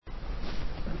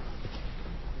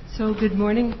So good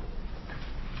morning.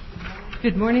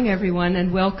 Good morning, everyone,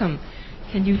 and welcome.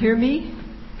 Can you hear me?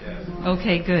 Yes.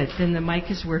 Okay, good. Then the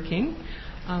mic is working.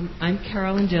 I'm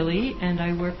Carolyn Dilley, and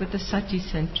I work with the Sati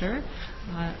Center,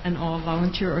 an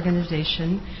all-volunteer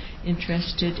organization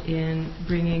interested in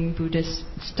bringing Buddhist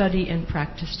study and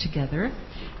practice together.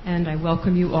 And I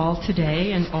welcome you all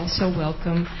today, and also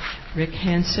welcome Rick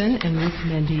Hansen and Ruth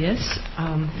Mendius,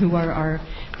 who are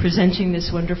presenting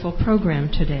this wonderful program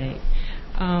today.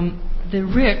 The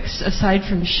Ricks, aside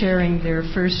from sharing their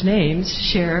first names,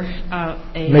 share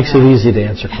Makes it easy to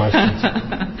answer questions.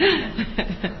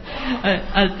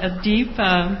 a deep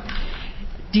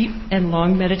and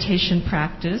long meditation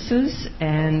practices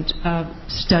and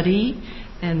study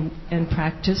and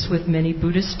practice with many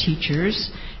Buddhist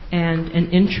teachers, and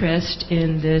an interest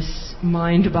in this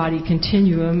mind-body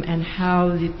continuum and how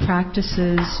the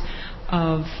practices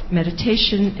of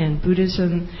meditation and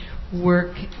Buddhism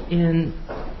work in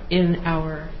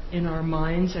our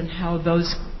minds, and how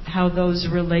those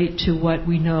relate to what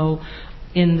we know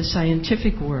in the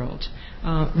scientific world.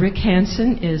 Rick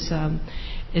Hansen is a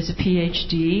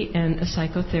PhD and a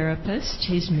psychotherapist.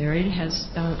 He's married, has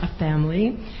a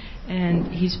family, and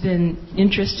he's been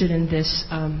interested in this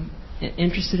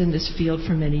field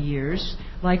for many years.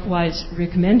 Likewise,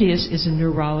 Rick Mendius is a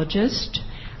neurologist,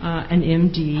 an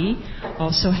MD,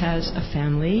 also has a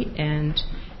family, and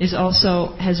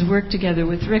has worked together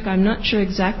with Rick. I'm not sure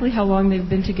exactly how long they've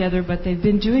been together, but they've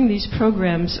been doing these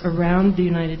programs around the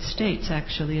United States,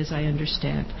 actually, as I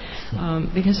understand,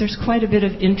 because there's quite a bit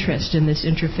of interest in this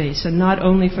interface, and not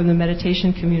only from the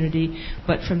meditation community,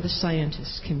 but from the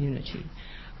scientist community.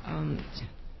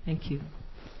 Thank you.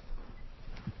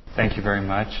 Thank you very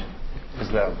much. Does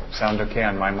the sound okay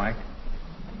on my mic?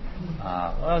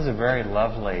 Well, that was a very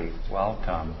lovely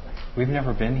welcome. We've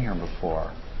never been here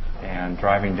before. And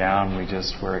driving down, we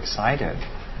just were excited,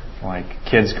 like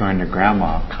kids going to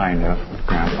grandma, kind of, with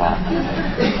grandpa.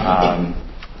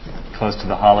 Close to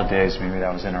the holidays, maybe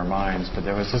that was in our minds, but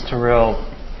there was just a real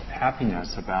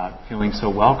happiness about feeling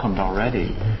so welcomed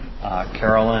already.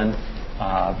 Carolyn,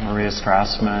 Maria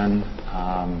Strassman,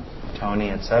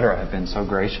 Tony, etc., have been so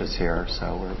gracious here,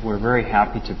 so we're very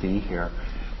happy to be here.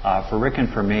 For Rick and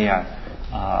for me,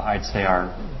 I'd say our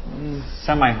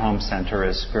semi-home center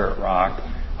is Spirit Rock,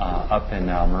 up in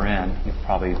Marin.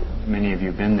 Many of you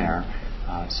have been there.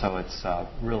 So it's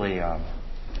really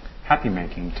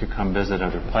happy-making to come visit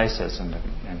other places and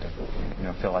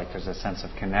to feel like there's a sense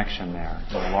of connection there,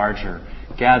 a larger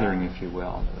gathering, if you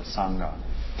will, the Sangha.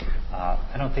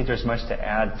 I don't think there's much to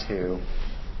add to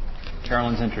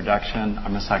Carolyn's introduction.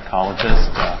 I'm a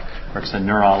psychologist. Rick's a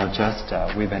neurologist.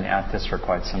 We've been at this for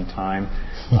quite some time.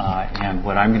 And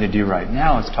what I'm going to do right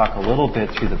now is talk a little bit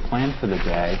through the plan for the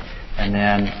day, and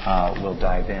then we'll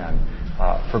dive in.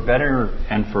 For better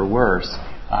and for worse,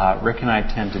 Rick and I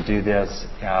tend to do this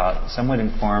somewhat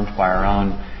informed by our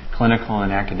own clinical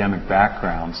and academic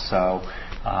backgrounds. So,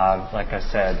 like I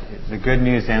said, the good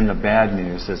news and the bad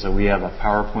news is that we have a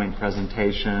PowerPoint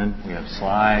presentation, we have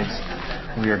slides,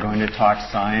 we are going to talk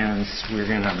science, we're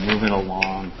going to move it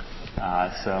along.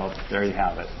 So there you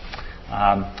have it.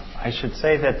 I should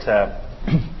say that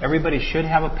everybody should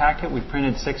have a packet. We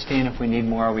printed 16. If we need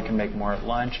more, we can make more at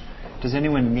lunch. Does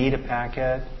anyone need a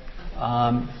packet?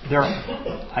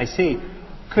 I see.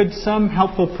 Could some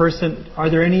helpful person, are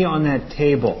there any on that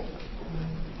table?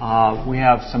 We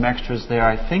have some extras there.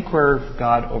 I think we've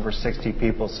got over 60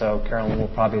 people, so Carolyn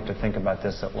will probably have to think about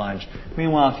this at lunch.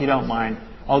 Meanwhile, if you don't mind,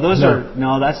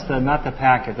 that's not the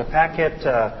packet. The packet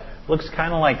looks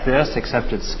kind of like this,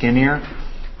 except it's skinnier.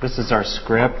 This is our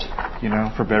script,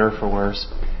 for better or for worse.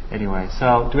 Anyway,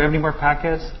 so do we have any more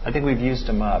packets? I think we've used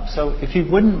them up. So if you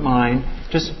wouldn't mind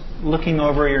just looking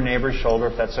over your neighbor's shoulder,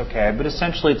 if that's okay. But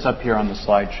essentially it's up here on the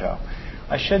slideshow.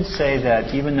 I should say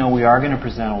that even though we are going to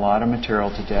present a lot of material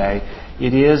today,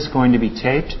 it is going to be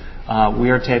taped.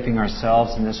 We are taping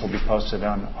ourselves, and this will be posted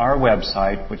on our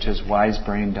website, which is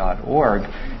wisebrain.org,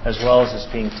 as well as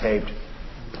it's being taped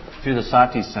through the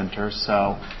Sati Center,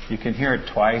 so you can hear it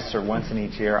twice or once in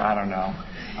each ear, I don't know.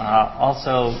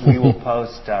 Also, we will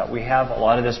post, we have a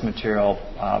lot of this material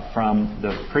from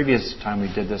the previous time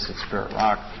we did this at Spirit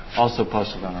Rock, also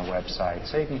posted on our website,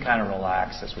 so you can kind of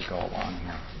relax as we go along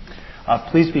here.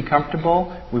 Please be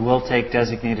comfortable. We will take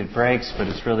designated breaks, but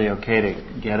it's really okay to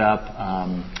get up,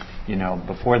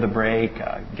 before the break,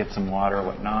 get some water or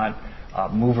whatnot,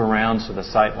 move around so the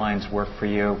sight lines work for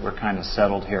you. We're kind of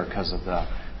settled here because of the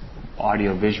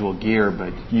audio-visual gear,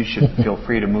 but you should feel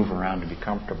free to move around to be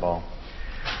comfortable.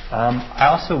 I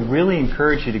also really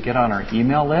encourage you to get on our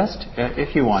email list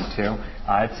if you want to.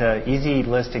 It's an easy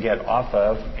list to get off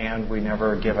of, and we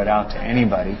never give it out to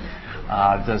anybody.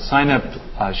 The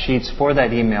sign-up sheets for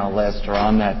that email list are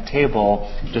on that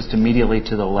table just immediately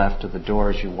to the left of the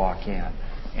door as you walk in.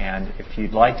 And if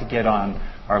you'd like to get on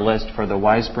our list for the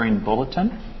Wise Brain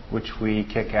Bulletin, which we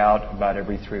kick out about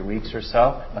every 3 weeks or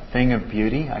so, a thing of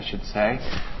beauty, I should say,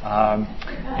 a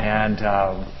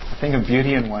thing of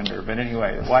beauty and wonder. But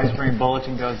anyway, the Wise Brain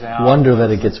Bulletin goes out. Wonder that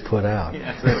it gets put out.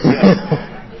 Yes,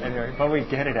 anyway, but we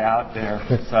get it out there,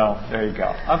 so there you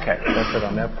go. Okay, that's it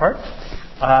on that part.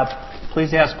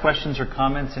 Please ask questions or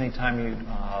comments anytime you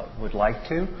would like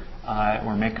to,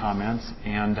 or make comments.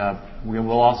 And we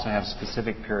will also have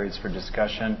specific periods for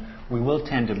discussion. We will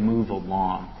tend to move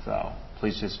along, though.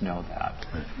 Please just know that.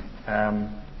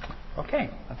 Okay,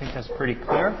 I think that's pretty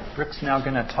clear. Rick's now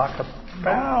going to talk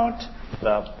about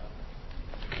the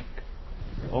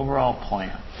overall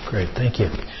plan. Great, thank you.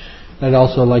 I'd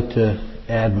also like to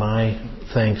add my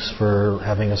thanks for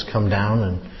having us come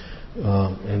down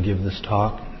and give this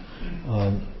talk.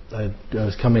 I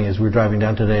was coming, as we were driving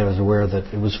down today, I was aware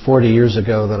that it was 40 years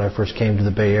ago that I first came to the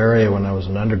Bay Area when I was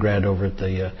an undergrad over at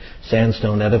the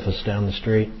Sandstone Edifice down the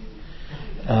street.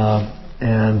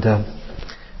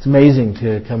 It's amazing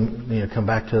to come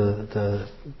back to the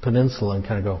peninsula and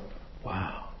kind of go,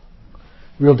 wow.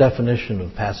 Real definition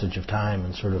of passage of time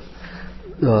and sort of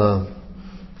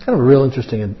kind of a real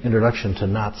interesting introduction to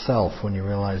not self when you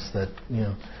realize that,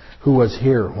 who was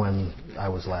here when I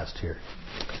was last here.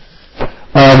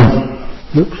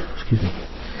 Excuse me.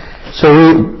 So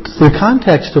the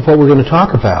context of what we're going to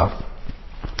talk about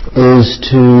is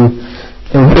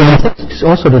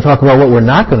also to talk about what we're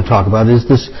not going to talk about is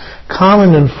this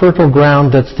common and fertile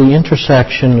ground that's the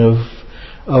intersection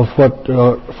of what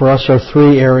for us are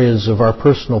three areas of our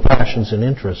personal passions and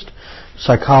interest: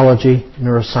 psychology,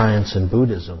 neuroscience, and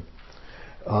Buddhism.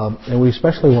 And we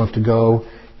especially want to go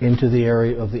into the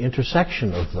area of the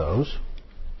intersection of those.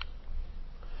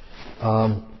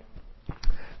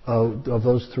 Of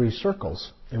those three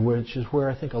circles, which is where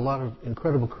I think a lot of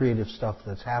incredible creative stuff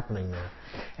that's happening there.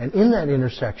 And in that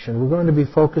intersection, we're going to be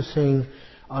focusing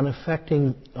on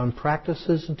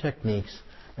practices and techniques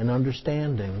and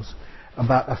understandings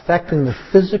about affecting the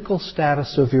physical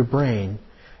status of your brain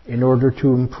in order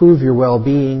to improve your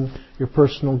well-being, your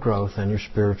personal growth, and your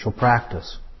spiritual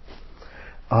practice.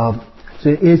 So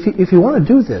if you want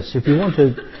to do this, if you want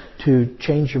to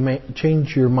change your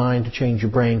mind, to change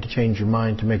your brain, to change your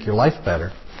mind, to make your life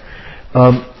better,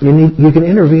 you can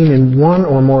intervene in one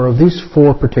or more of these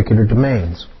four particular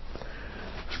domains.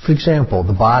 For example,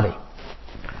 the body.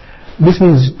 This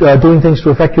means doing things to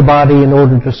affect your body in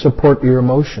order to support your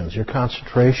emotions, your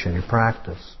concentration, your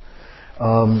practice.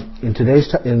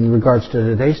 In regards to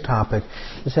today's topic,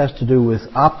 this has to do with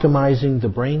optimizing the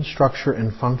brain structure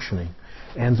and functioning,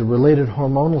 and the related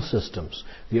hormonal systems,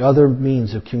 the other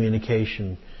means of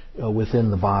communication within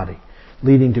the body,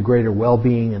 leading to greater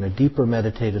well-being and a deeper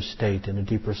meditative state and a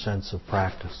deeper sense of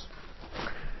practice.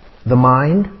 The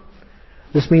mind,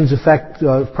 this means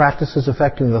practices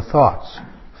affecting the thoughts,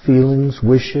 feelings,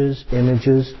 wishes,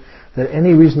 images that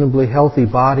any reasonably healthy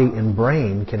body and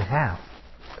brain can have,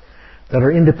 that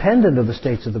are independent of the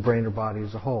states of the brain or body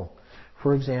as a whole.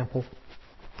 For example,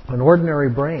 an ordinary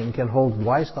brain can hold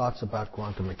wise thoughts about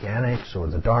quantum mechanics or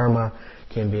the Dharma,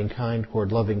 can be inclined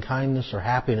toward loving kindness or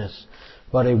happiness,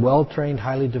 but a well-trained,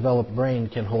 highly developed brain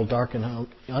can hold dark and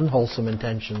unwholesome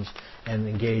intentions and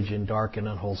engage in dark and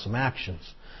unwholesome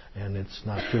actions. And it's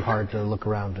not too hard to look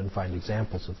around and find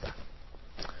examples of that.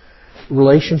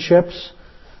 Relationships.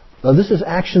 This is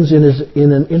actions in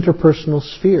an interpersonal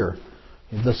sphere,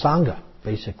 the Sangha,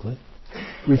 basically.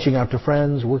 Reaching out to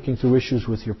friends, working through issues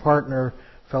with your partner,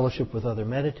 fellowship with other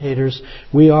meditators.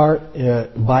 We are,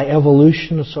 by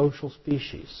evolution, a social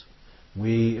species.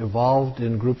 We evolved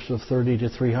in groups of 30 to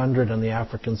 300 on the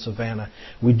African savanna.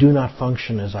 We do not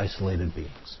function as isolated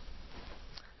beings.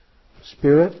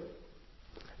 Spirit,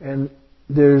 and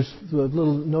there's a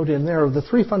little note in there of the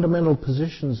three fundamental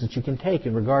positions that you can take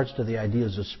in regards to the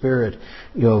ideas of spirit,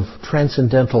 of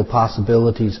transcendental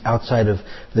possibilities outside of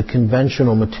the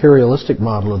conventional materialistic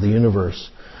model of the universe.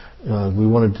 We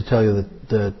wanted to tell you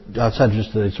that outside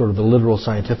just the sort of the literal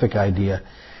scientific idea,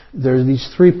 there are these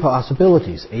three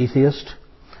possibilities: atheist,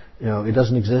 it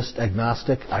doesn't exist;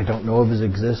 agnostic, I don't know if it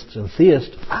exists; and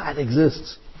theist, it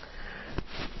exists.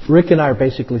 Rick and I are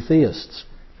basically theists.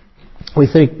 We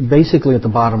think basically at the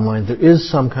bottom line there is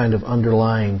some kind of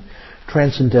underlying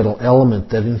transcendental element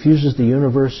that infuses the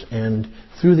universe and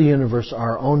through the universe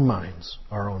our own minds,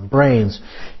 our own brains,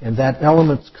 and that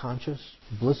element's conscious,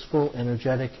 blissful,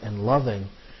 energetic, and loving,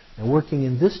 And working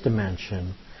in this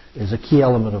dimension is a key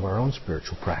element of our own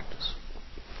spiritual practice.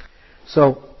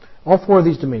 So, all four of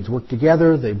these domains work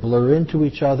together, they blur into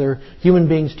each other. Human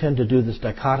beings tend to do this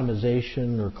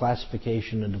dichotomization or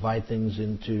classification and divide things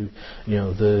into,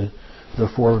 the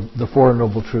four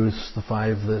noble truths, the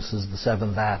five thises, the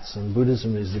seven that's, and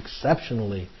Buddhism is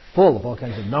exceptionally full of all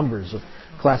kinds of numbers of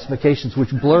classifications which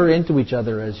blur into each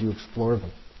other as you explore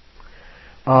them.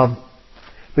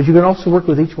 But you can also work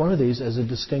with each one of these as a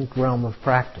distinct realm of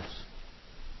practice.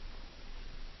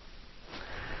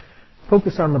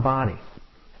 Focus on the body.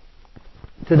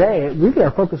 Today, really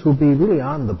our focus will be really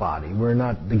on the body. We're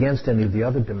not against any of the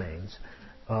other domains,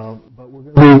 but we're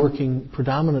going to be working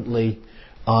predominantly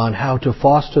on how to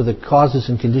foster the causes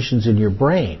and conditions in your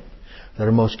brain that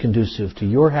are most conducive to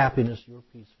your happiness, your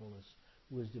peacefulness,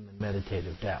 wisdom, and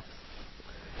meditative depth.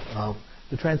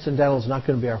 The transcendental is not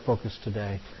going to be our focus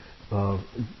today,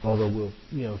 although we'll,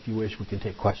 if you wish, we can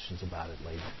take questions about it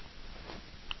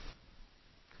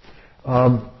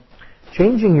later.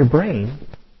 Changing your brain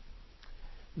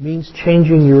means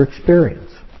changing your experience.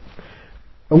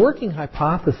 A working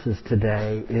hypothesis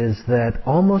today is that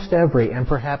almost every, and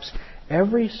perhaps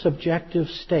every subjective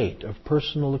state of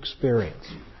personal experience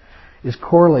is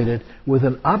correlated with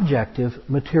an objective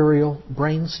material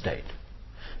brain state.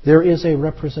 There is a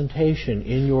representation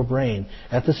in your brain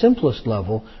at the simplest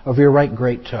level of your right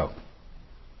great toe.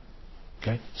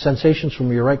 Okay? Sensations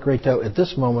from your right great toe at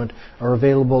this moment are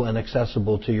available and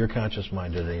accessible to your conscious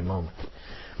mind at any moment.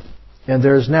 And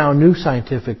there is now new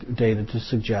scientific data to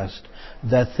suggest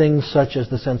that things such as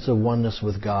the sense of oneness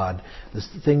with God,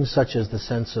 things such as the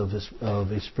sense of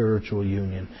a spiritual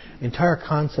union, entire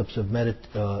concepts of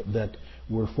that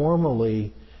were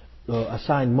formerly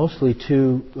assigned mostly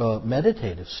to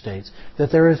meditative states,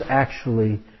 that there is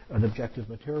actually an objective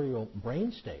material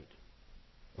brain state,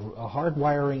 a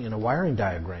hardwiring and a wiring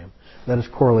diagram that is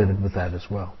correlated with that as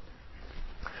well.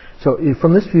 So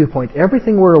from this viewpoint,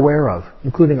 everything we're aware of,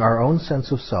 including our own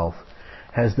sense of self,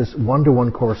 has this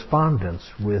one-to-one correspondence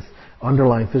with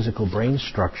underlying physical brain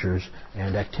structures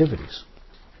and activities.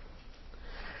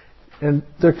 And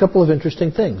there are a couple of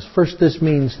interesting things. First, this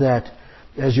means that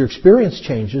as your experience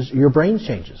changes, your brain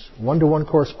changes. One-to-one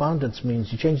correspondence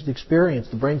means you change the experience,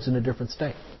 the brain's in a different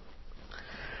state.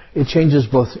 It changes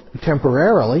both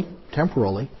temporally,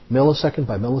 millisecond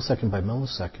by millisecond by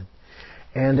millisecond.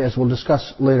 And as we'll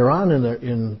discuss later on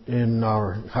in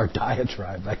our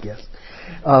diatribe, I guess,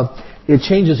 it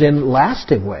changes in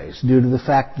lasting ways due to the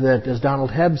fact that, as Donald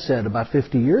Hebb said about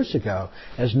 50 years ago,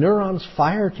 as neurons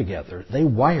fire together, they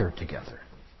wire together.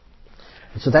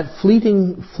 And so that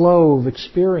fleeting flow of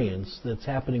experience that's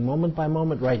happening moment by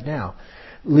moment right now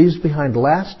leaves behind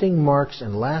lasting marks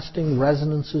and lasting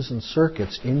resonances and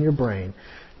circuits in your brain,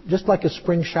 just like a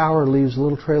spring shower leaves a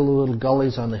little trail of little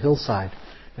gullies on the hillside.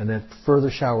 And then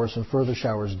further showers and further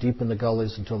showers deepen the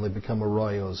gullies until they become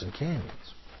arroyos and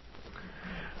canyons.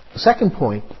 The second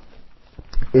point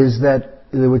is that,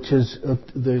 which is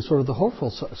the sort of the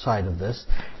hopeful side of this,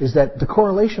 is that the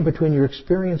correlation between your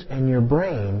experience and your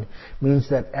brain means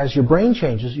that as your brain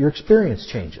changes, your experience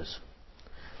changes.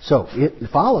 So it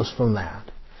follows from that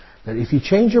if you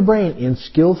change your brain in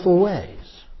skillful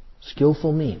ways,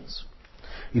 skillful means,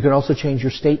 you can also change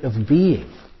your state of being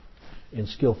in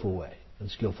skillful ways. And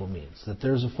skillful means that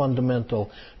there's a fundamental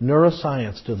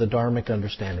neuroscience to the dharmic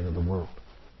understanding of the world.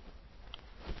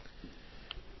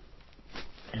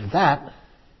 And that,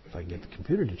 if I can get the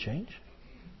computer to change,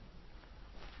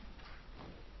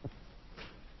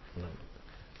 no,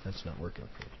 that's not working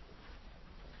for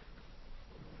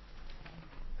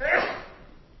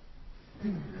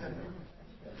me.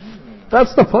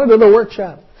 That's the point of the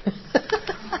workshop.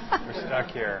 We're stuck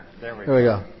here. There we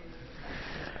go.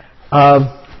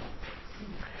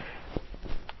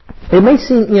 It may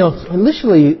seem,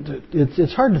 initially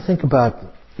it's hard to think about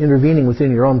intervening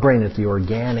within your own brain at the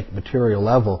organic material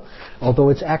level, although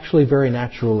it's actually very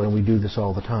natural and we do this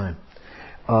all the time.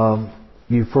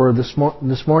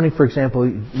 This morning, for example,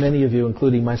 many of you,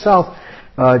 including myself,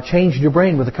 changed your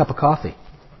brain with a cup of coffee.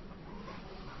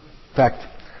 In fact,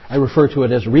 I refer to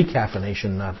it as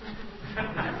recaffeination, not...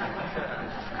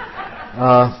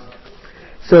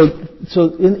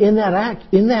 So in that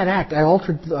act, I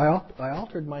altered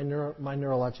my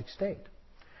neurologic state.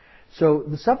 So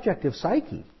the subjective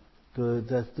psyche,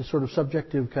 the sort of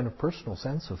subjective kind of personal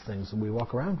sense of things that we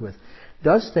walk around with,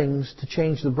 does things to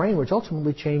change the brain, which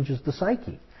ultimately changes the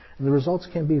psyche, and the results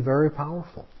can be very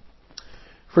powerful.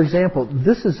 For example,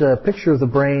 this is a picture of the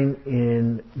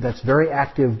brain that's very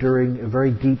active during a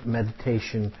very deep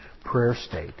meditation prayer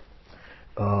state.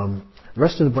 The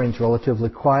rest of the brain's relatively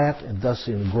quiet and thus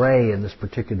in gray in this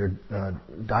particular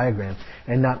diagram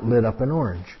and not lit up in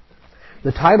orange.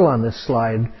 The title on this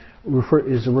slide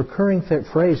is a recurring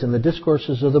phrase in the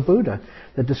discourses of the Buddha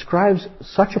that describes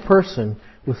such a person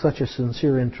with such a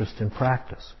sincere interest in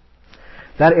practice.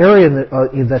 That area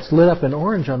that's lit up in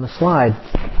orange on the slide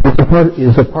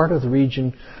is a part of the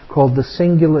region called the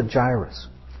cingulate gyrus.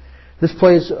 This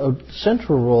plays a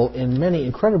central role in many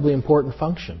incredibly important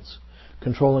functions: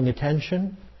 controlling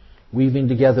attention, weaving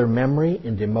together memory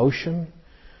and emotion,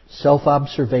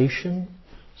 self-observation,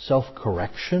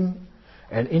 self-correction,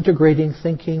 and integrating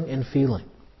thinking and feeling.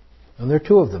 And there are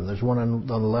two of them. There's one on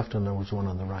the left and there was one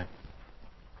on the right.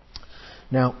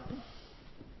 Now,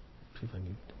 see if I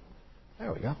can...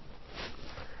 There we go.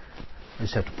 I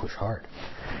just have to push hard.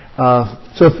 We're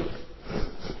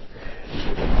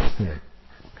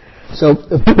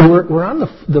on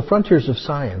the frontiers of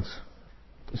science.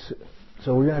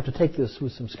 So we're going to have to take this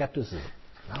with some skepticism.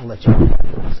 I'll let you know.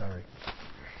 Sorry.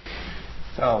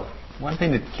 So one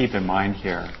thing to keep in mind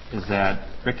here is that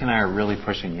Rick and I are really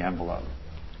pushing the envelope.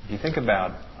 If you think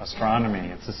about astronomy,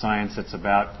 it's a science that's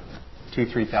about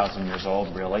 2,000-3,000 years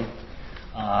old, really.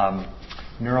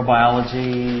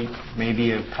 Neurobiology,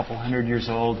 maybe a couple hundred years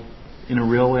old. In a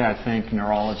real way, I think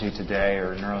neurology today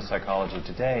or neuropsychology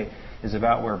today is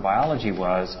about where biology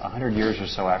was 100 years or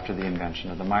so after the invention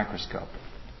of the microscope.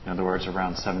 In other words,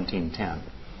 around 1710.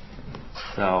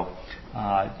 So,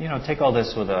 take all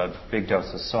this with a big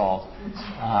dose of salt,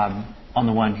 on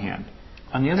the one hand.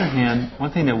 On the other hand,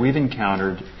 one thing that we've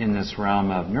encountered in this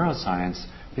realm of neuroscience,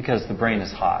 because the brain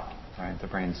is hot, right? The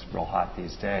brain's real hot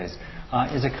these days,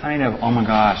 is a kind of, oh my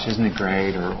gosh, isn't it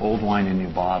great, or old wine in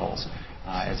new bottles,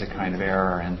 as a kind of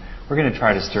error. And we're going to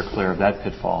try to steer clear of that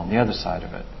pitfall on the other side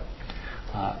of it.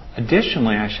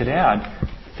 Additionally, I should add,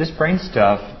 this brain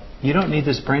stuff, you don't need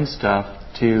this brain stuff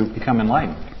to become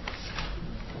enlightened.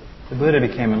 The Buddha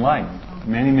became enlightened.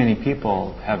 Many, many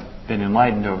people have been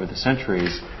enlightened over the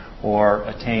centuries or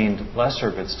attained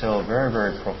lesser but still very,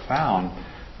 very profound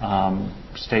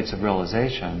states of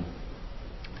realization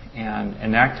and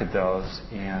enacted those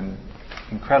in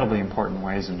incredibly important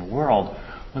ways in the world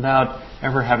without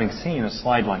ever having seen a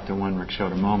slide like the one Rick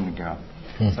showed a moment ago.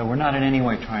 So we're not in any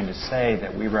way trying to say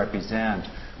that we represent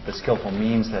the skillful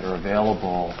means that are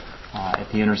available at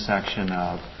the intersection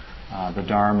of the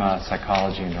Dharma,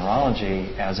 psychology, and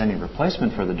neurology as any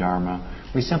replacement for the Dharma.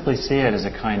 We simply see it as a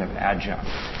kind of adjunct.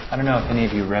 I don't know if any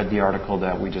of you read the article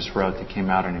that we just wrote that came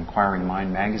out in Inquiring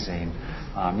Mind magazine.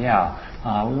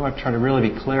 We want to try to really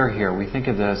be clear here. We think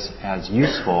of this as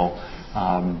useful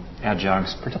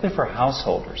adjuncts, particularly for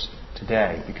householders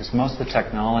today, because most of the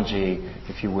technology,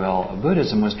 if you will, of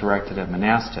Buddhism was directed at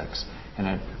monastics. And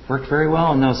it worked very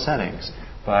well in those settings.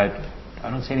 But I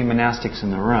don't see any monastics in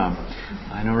the room.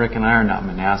 I know Rick and I are not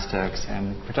monastics,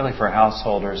 and particularly for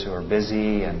householders who are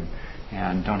busy and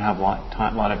don't have a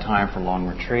lot of time for long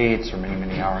retreats or many,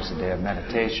 many hours a day of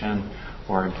meditation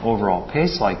or an overall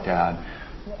pace like that,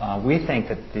 we think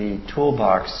that the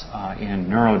toolbox in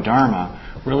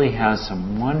Neurodharma really has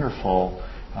some wonderful,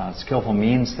 skillful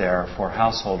means there for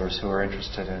householders who are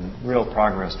interested in real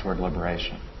progress toward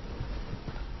liberation.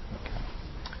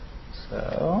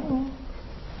 So,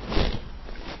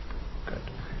 good.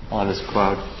 I love this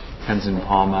quote, Tenzin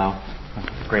Palmo,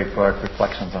 a great book,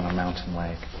 Reflections on a Mountain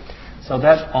Lake. So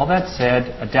all that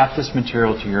said, adapt this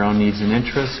material to your own needs and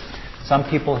interests. Some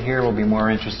people here will be more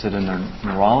interested in the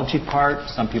neurology part,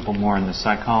 some people more in the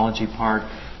psychology part,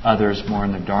 others more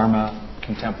in the Dharma,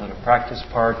 contemplative practice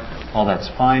part. All that's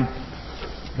fine.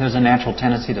 There's a natural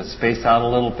tendency to space out a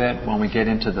little bit when we get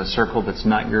into the circle that's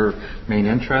not your main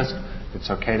interest. It's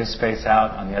okay to space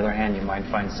out. On the other hand, you might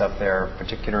find stuff there of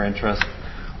particular interest.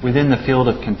 Within the field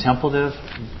of contemplative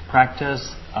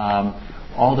practice,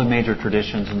 all the major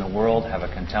traditions in the world have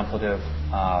a contemplative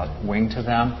wing to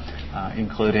them,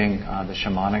 including the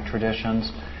shamanic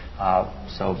traditions.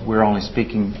 So we're only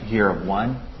speaking here of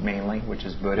one, mainly, which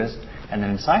is Buddhist. And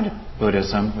then inside of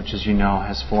Buddhism, which as you know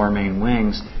has four main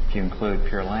wings, if you include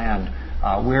Pure Land,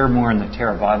 we're more in the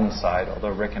Theravadan side,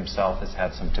 although Rick himself has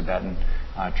had some Tibetan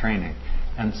training.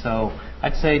 And so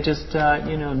I'd say just,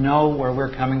 know where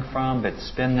we're coming from, but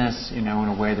spin this, in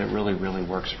a way that really, really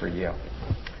works for you.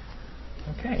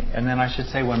 Okay, and then I should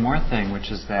say one more thing,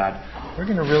 which is that we're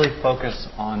going to really focus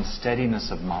on steadiness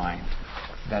of mind.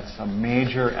 That's a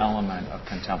major element of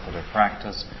contemplative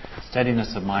practice.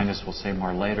 Steadiness of mind, as we'll say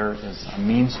more later, is a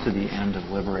means to the end of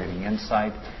liberating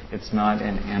insight. It's not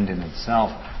an end in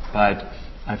itself, but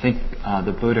I think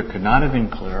the Buddha could not have been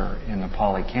clearer in the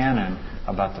Pali Canon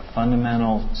about the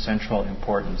fundamental, central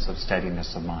importance of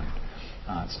steadiness of mind.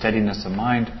 Steadiness of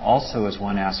mind also is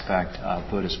one aspect of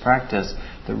Buddhist practice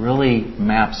that really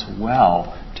maps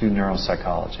well to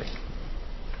neuropsychology.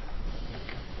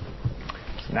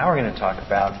 So now we're going to talk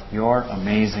about your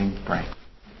amazing brain.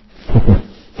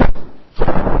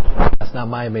 That's not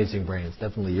my amazing brain. It's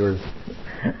definitely yours.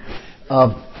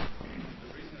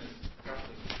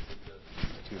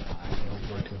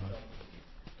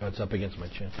 It's up against my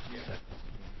chin.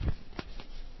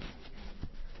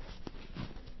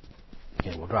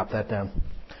 Okay, we'll drop that down.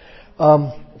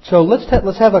 So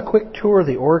let's have a quick tour of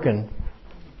the organ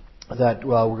that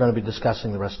we're going to be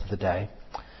discussing the rest of the day,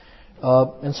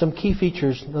 and some key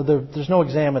features. There's no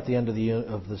exam at the end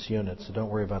of this unit, so don't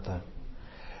worry about that.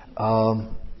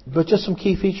 But just some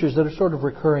key features that are sort of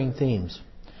recurring themes.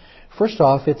 First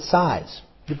off, its size.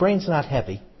 Your brain's not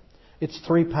heavy. It's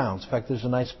 3 pounds. In fact, there's a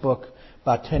nice book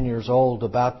about 10 years old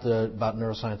about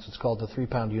neuroscience. It's called The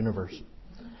 3-Pound Universe.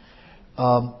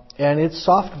 And it's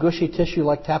soft, gushy tissue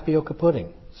like tapioca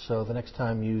pudding. So the next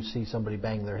time you see somebody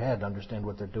bang their head, understand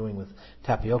what they're doing with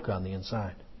tapioca on the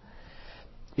inside.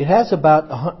 It has about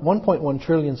 1.1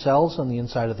 trillion cells on the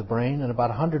inside of the brain, and about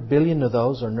 100 billion of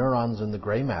those are neurons in the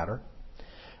gray matter,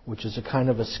 which is a kind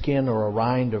of a skin or a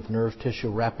rind of nerve tissue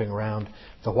wrapping around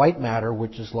the white matter,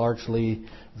 which is largely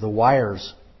the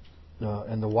wires,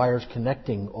 and the wires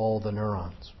connecting all the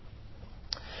neurons.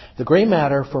 The gray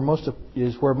matter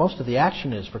is where most of the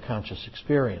action is for conscious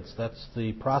experience. That's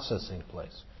the processing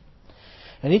place.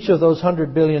 And each of those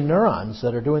 100 billion neurons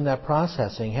that are doing that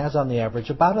processing has on the average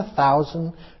about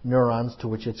 1,000 neurons to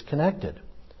which it's connected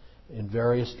in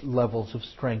various levels of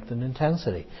strength and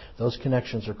intensity. Those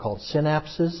connections are called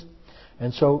synapses.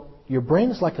 And so your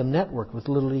brain is like a network with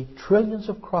literally trillions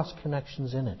of cross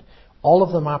connections in it, all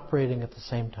of them operating at the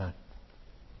same time.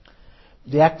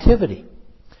 The activity.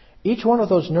 Each one of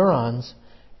those neurons,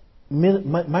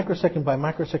 microsecond by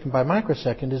microsecond by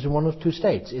microsecond, is in one of two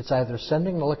states. It's either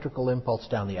sending an electrical impulse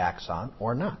down the axon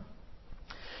or not.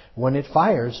 When it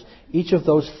fires, each of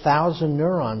those 1,000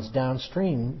 neurons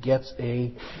downstream gets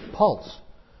a pulse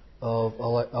of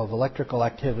electrical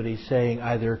activity saying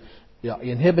either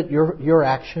inhibit your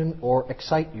action or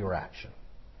excite your action.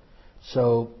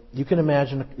 So you can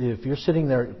imagine if you're sitting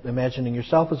there imagining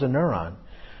yourself as a neuron,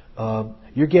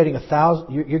 you're getting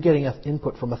an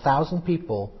input from 1,000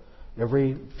 people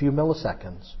every few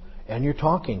milliseconds, and you're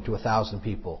talking to 1,000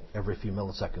 people every few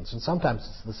milliseconds, and sometimes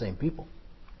it's the same people.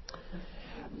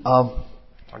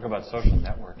 Talk about social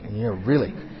networking. Yeah,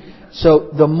 really. So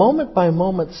the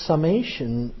moment-by-moment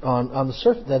summation on the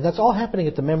surface, that's all happening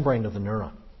at the membrane of the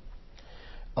neuron.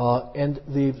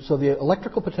 So the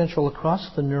electrical potential across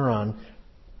the neuron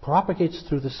propagates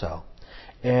through the cell,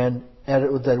 and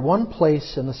at one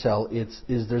place in the cell,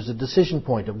 there's a decision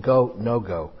point of go, no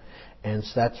go. And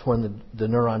so that's when the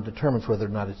neuron determines whether or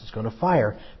not it's going to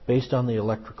fire based on the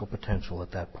electrical potential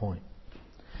at that point.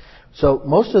 So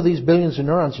most of these billions of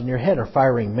neurons in your head are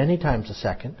firing many times a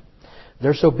second.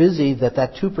 They're so busy that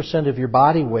 2% of your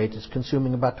body weight is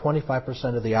consuming about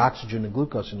 25% of the oxygen and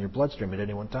glucose in your bloodstream at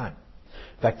any one time.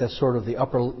 In fact, that's sort of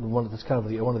one of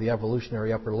the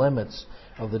evolutionary upper limits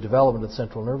of the development of the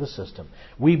central nervous system.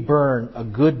 We burn a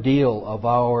good deal of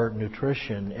our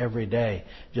nutrition every day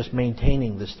just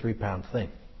maintaining this 3-pound thing.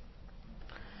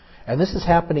 And this is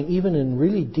happening even in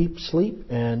really deep sleep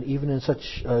and even in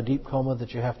such deep coma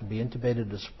that you have to be intubated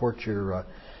to support your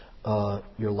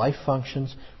life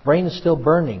functions. Brain is still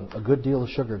burning a good deal of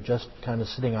sugar just kind of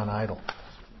sitting on idle.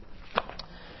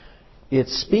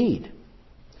 Its speed.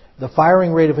 The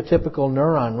firing rate of a typical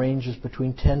neuron ranges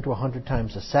between 10 to 100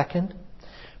 times a second.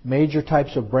 Major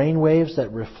types of brain waves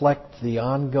that reflect the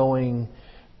ongoing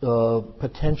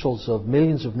potentials of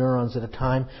millions of neurons at a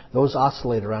time, those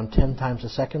oscillate around 10 times a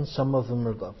second. Some of them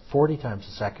are about 40 times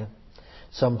a second,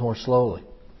 some more slowly.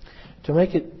 To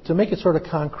make it sort of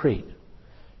concrete,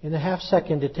 in a half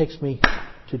second it takes me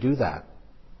to do that.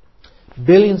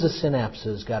 Billions of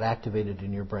synapses got activated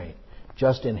in your brain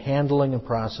just in handling and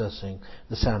processing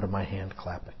the sound of my hand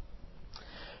clapping.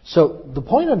 So the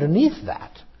point underneath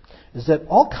that is that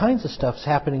all kinds of stuff's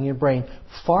happening in your brain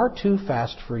far too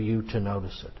fast for you to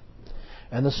notice it.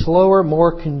 And the slower,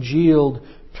 more congealed,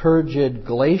 turgid,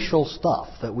 glacial stuff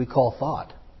that we call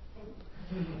thought.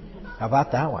 How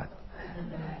about that one?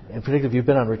 In particular, if you've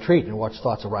been on retreat and watched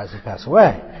thoughts arise and pass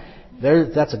away,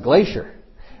 that's a glacier.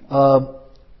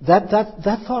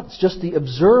 That thought's just the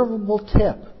observable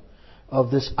tip of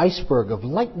this iceberg of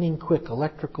lightning-quick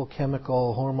electrical,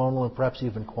 chemical, hormonal, and perhaps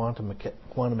even quantum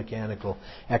mechanical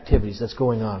activities that's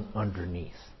going on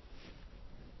underneath.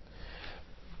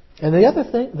 And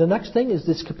the next thing is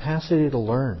this capacity to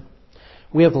learn.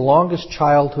 We have the longest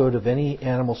childhood of any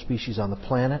animal species on the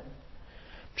planet.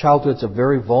 Childhood's a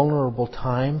very vulnerable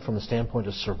time from the standpoint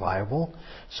of survival.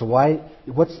 So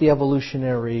what's the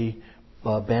evolutionary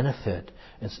benefit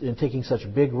in taking such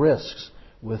big risks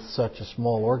with such a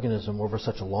small organism over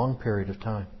such a long period of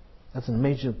time? That's an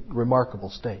amazing, remarkable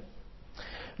state.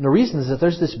 And the reason is that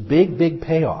there's this big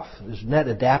payoff, this net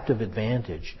adaptive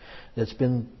advantage that's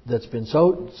been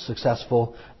so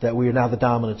successful that we are now the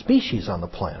dominant species on the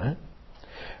planet.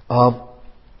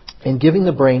 And giving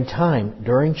the brain time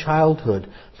during childhood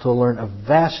to learn a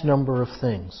vast number of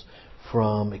things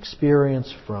from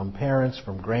experience, from parents,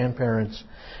 from grandparents,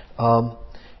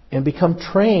 and become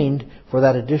trained for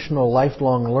that additional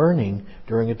lifelong learning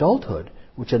during adulthood,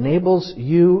 which enables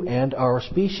you and our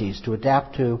species to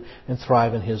adapt to and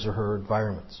thrive in his or her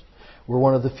environments. We're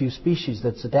one of the few species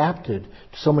that's adapted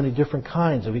to so many different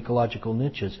kinds of ecological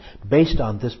niches based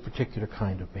on this particular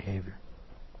kind of behavior.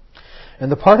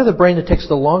 And the part of the brain that takes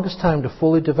the longest time to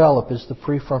fully develop is the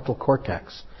prefrontal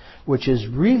cortex, which is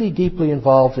really deeply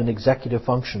involved in executive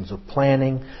functions of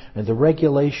planning and the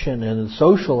regulation and the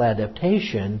social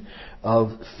adaptation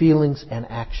of feelings and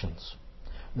actions.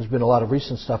 There's been a lot of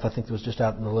recent stuff, I think that was just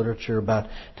out in the literature, about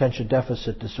attention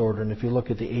deficit disorder. And if you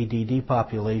look at the ADD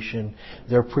population,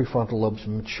 their prefrontal lobes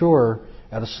mature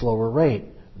at a slower rate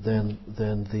than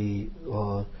the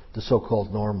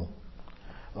so-called normal.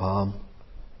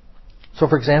 So,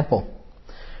 for example,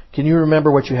 can you remember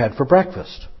what you had for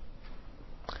breakfast?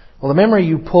 Well, the memory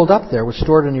you pulled up there was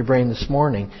stored in your brain this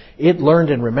morning. It learned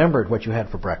and remembered what you had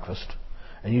for breakfast,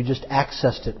 and you just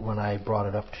accessed it when I brought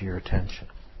it up to your attention.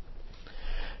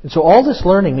 And so all this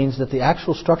learning means that the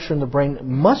actual structure in the brain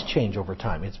must change over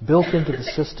time. It's built into the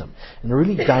system in a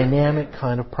really dynamic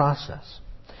kind of process.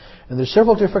 And there's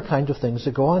several different kinds of things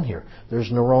that go on here.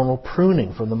 There's neuronal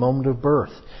pruning from the moment of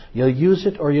birth. You'll use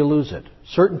it or you lose it.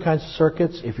 Certain kinds of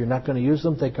circuits, if you're not going to use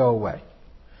them, they go away.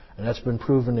 And that's been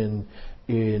proven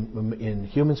in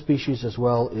human species as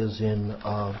well as in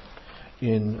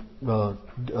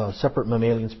separate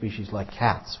mammalian species like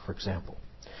cats, for example.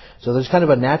 So there's kind of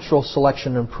a natural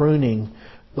selection and pruning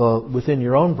within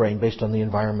your own brain based on the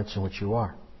environments in which you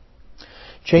are.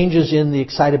 Changes in the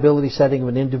excitability setting of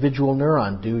an individual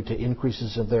neuron due to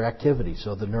increases of their activity.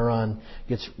 So the neuron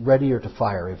gets readier to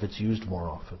fire if it's used more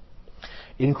often.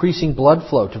 Increasing blood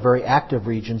flow to very active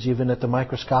regions, even at the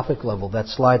microscopic level. That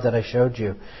slide that I showed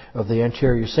you of the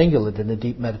anterior cingulate in a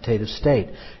deep meditative state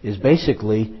is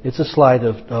basically, it's a slide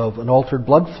of an altered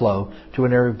blood flow to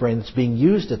an area of brain that's being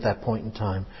used at that point in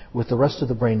time, with the rest of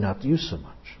the brain not used so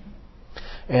much.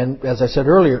 And as I said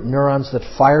earlier, neurons that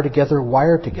fire together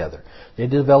wire together. They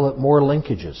develop more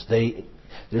linkages.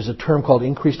 There's a term called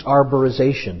increased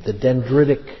arborization. The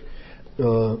dendritic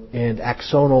and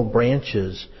axonal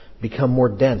branches become more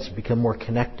dense, become more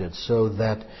connected, so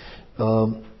that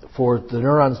for the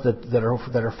neurons that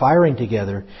are firing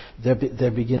together, there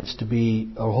begins to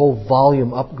be a whole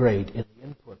volume upgrade in the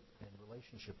input and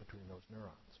relationship between those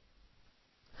neurons.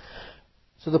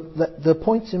 So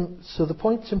the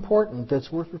point's important.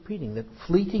 That's worth repeating. That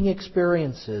fleeting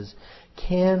experiences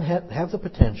can have the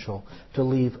potential to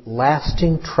leave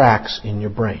lasting tracks in your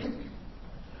brain.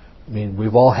 I mean,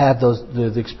 we've all had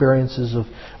the experiences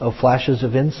of flashes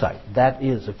of insight. That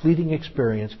is a fleeting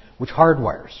experience which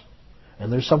hardwires.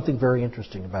 And there's something very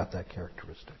interesting about that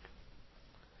characteristic.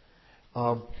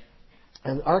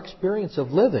 And our experience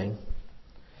of living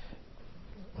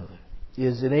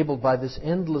is enabled by this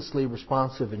endlessly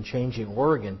responsive and changing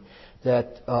organ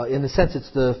that, in a sense,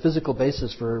 it's the physical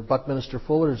basis for Buckminster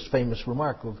Fuller's famous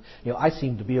remark of, I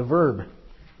seem to be a verb.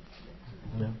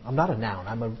 I'm not a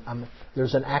noun.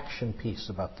 There's an action piece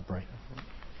about the brain.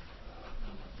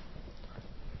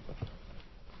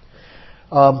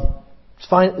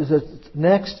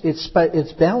 Next,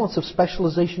 it's balance of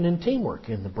specialization and teamwork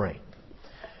in the brain.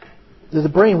 The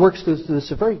brain works through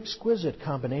this very exquisite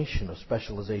combination of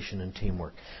specialization and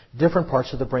teamwork. Different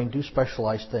parts of the brain do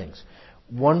specialized things.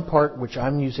 One part, which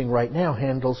I'm using right now,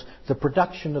 handles the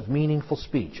production of meaningful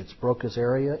speech. It's Broca's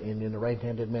area, and in a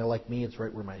right-handed male like me, it's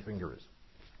right where my finger is.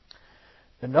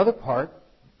 Another part,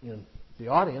 in the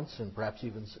audience, and perhaps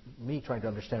even me trying to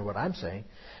understand what I'm saying,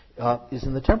 is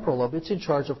in the temporal lobe. It's in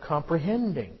charge of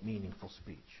comprehending meaningful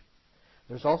speech.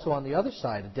 There's also on the other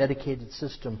side a dedicated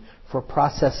system for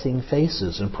processing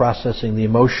faces and processing the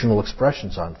emotional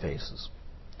expressions on faces.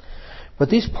 But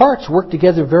these parts work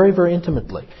together very, very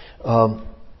intimately.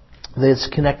 This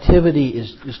connectivity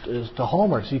is the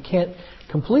hallmark. So you can't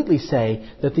completely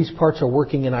say that these parts are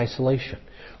working in isolation.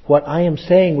 What I am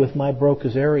saying with my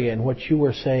Broca's area and what you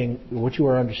are saying, what you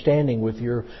are understanding with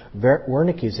your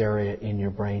Wernicke's area in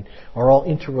your brain are all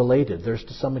interrelated. There's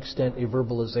to some extent a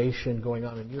verbalization going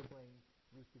on in your brain,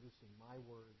 reproducing my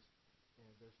words and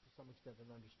there's to some extent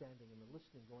an understanding and a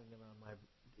listening going on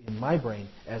in my brain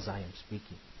as I am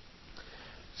speaking.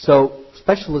 So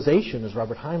specialization, as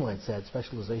Robert Heinlein said,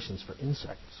 specialization is for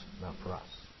insects, not for us.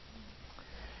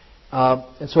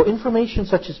 And so information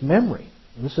such as memory,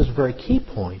 and this is a very key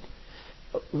point,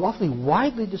 roughly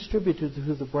widely distributed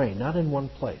through the brain, not in one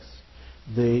place.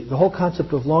 The whole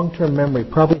concept of long-term memory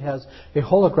probably has a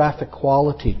holographic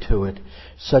quality to it,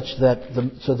 such that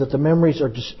the memories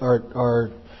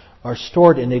are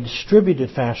stored in a distributed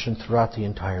fashion throughout the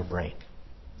entire brain.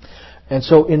 And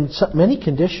so in many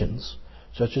conditions,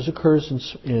 such as occurs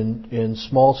in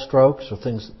small strokes or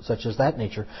things such as that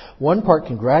nature, one part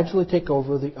can gradually take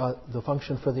over the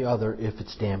function for the other if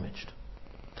it's damaged.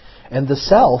 And the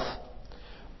self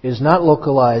is not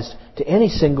localized to any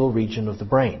single region of the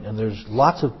brain. And there's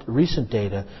lots of recent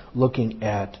data looking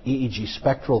at EEG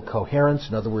spectral coherence,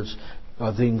 in other words,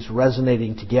 are things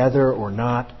resonating together or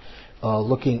not,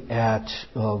 looking at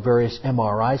various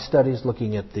MRI studies,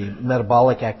 looking at the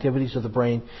metabolic activities of the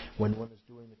brain when one is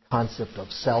doing the concept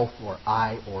of self or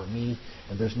I or me,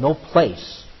 and there's no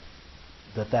place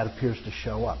that appears to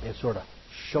show up. It sort of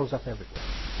shows up everywhere.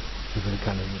 It's really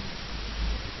kind of neat.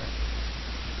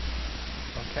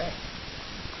 Okay.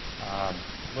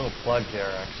 Little plug there,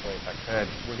 actually, if I could.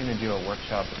 We're going to do a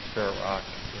workshop at Spirit Rock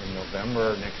in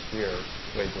November next year,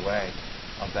 ways away,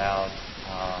 about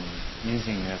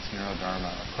using this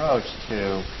Neurodharma approach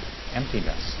to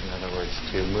emptiness. In other words,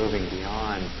 to moving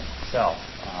beyond self.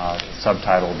 The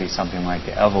subtitle will be something like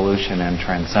the evolution and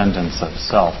transcendence of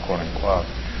self, quote unquote.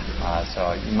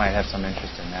 So you might have some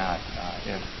interest in that.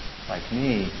 If, like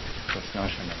me, this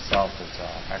notion of self is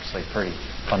actually pretty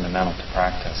fundamental to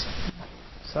practice.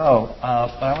 So,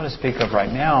 what I want to speak of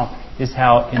right now is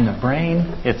how in the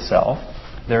brain itself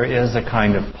there is a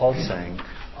kind of pulsing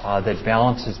that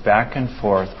balances back and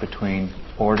forth between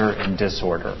order and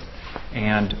disorder.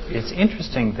 And it's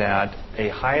interesting that a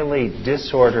highly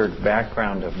disordered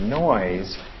background of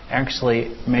noise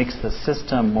actually makes the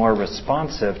system more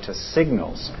responsive to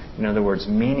signals. In other words,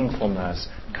 meaningfulness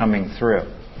coming through.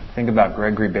 Think about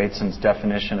Gregory Bateson's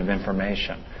definition of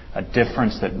information, a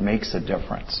difference that makes a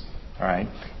difference. All right?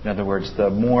 In other words, the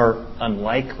more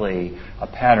unlikely a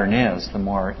pattern is, the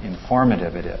more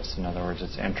informative it is. In other words,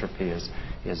 its entropy is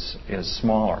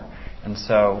smaller. And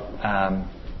so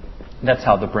that's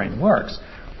how the brain works.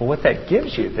 But what that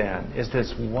gives you then is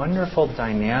this wonderful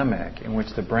dynamic in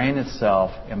which the brain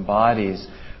itself embodies,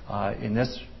 in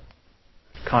this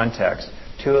context,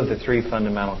 two of the three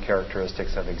fundamental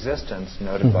characteristics of existence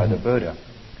noted by the Buddha,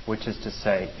 which is to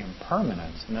say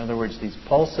impermanence. In other words, these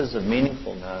pulses of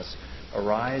meaningfulness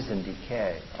arise and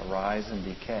decay, arise and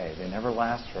decay. They never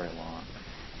last very long.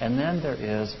 And then there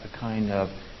is a kind of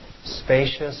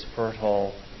spacious,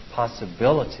 fertile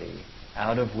possibility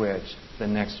out of which the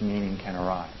next meaning can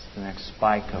arise, the next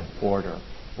spike of order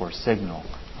or signal,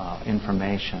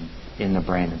 information in the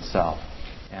brain itself.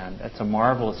 And that's a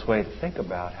marvelous way to think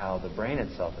about how the brain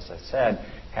itself, as I said,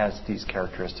 has these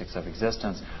characteristics of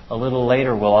existence. A little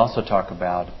later, we'll also talk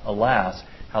about, alas,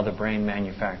 how the brain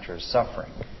manufactures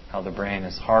suffering, how the brain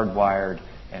is hardwired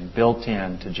and built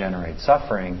in to generate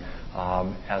suffering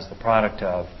as the product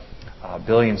of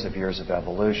billions of years of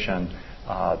evolution,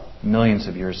 millions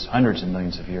of years, hundreds of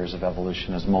millions of years of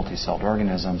evolution as multi-celled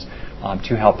organisms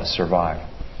to help us survive.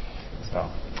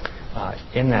 So,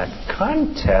 in that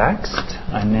context,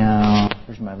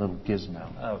 here's my little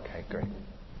gizmo. Okay, great.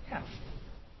 Yeah.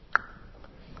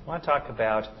 I want to talk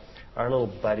about our little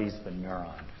buddies, the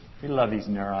neuron. We love these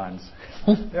neurons.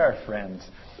 They're our friends.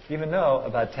 Even though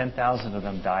about 10,000 of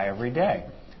them die every day.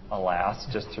 Alas,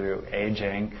 just through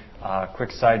aging. Quick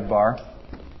sidebar.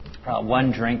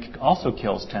 One drink also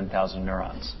kills 10,000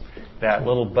 neurons. That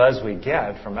little buzz we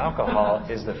get from alcohol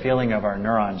is the feeling of our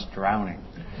neurons drowning.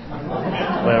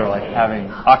 Literally having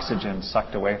oxygen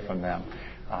sucked away from them.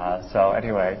 So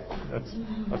anyway,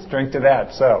 let's drink to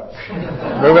that. So,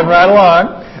 moving right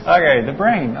along. Okay, the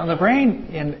brain. Now, the brain,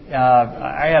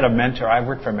 I had a mentor. I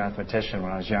worked for a mathematician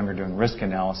when I was younger doing risk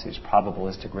analyses,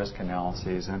 probabilistic risk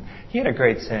analyses. And he had a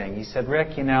great saying. He said,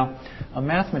 Rick, a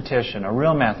mathematician, a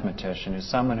real mathematician, is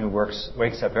someone who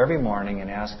wakes up every morning and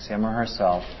asks him or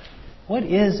herself, what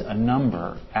is a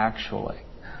number actually?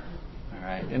 All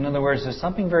right. In other words, there's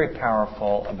something very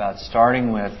powerful about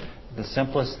starting with the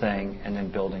simplest thing and then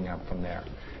building up from there.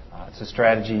 It's a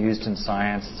strategy used in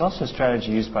science. It's also a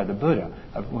strategy used by the Buddha,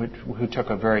 who took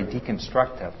a very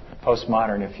deconstructive,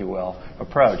 postmodern, if you will,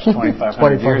 approach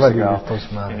 2,500 years ago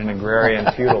in an agrarian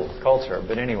feudal culture.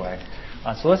 But anyway,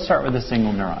 so let's start with a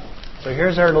single neuron. So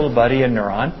here's our little buddy, a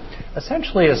neuron.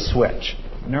 Essentially a switch.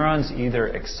 Neurons either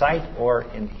excite or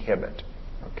inhibit.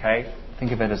 Okay?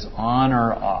 Think of it as on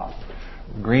or off.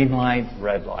 Green light,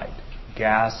 red light.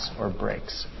 Gas or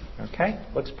brakes. Okay?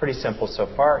 Looks pretty simple so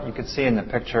far. You can see in the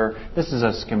picture, this is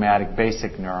a schematic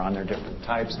basic neuron. There are different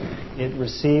types. It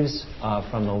receives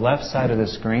from the left side of the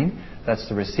screen. That's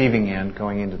the receiving end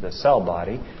going into the cell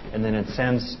body. And then it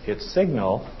sends its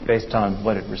signal based on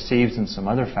what it receives and some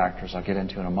other factors I'll get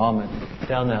into in a moment,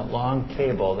 down that long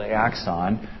cable, the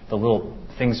axon. The little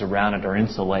things around it are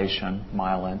insulation,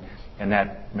 myelin, and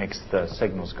that makes the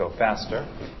signals go faster.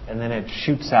 And then it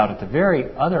shoots out at the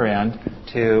very other end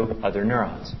to other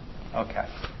neurons. Okay.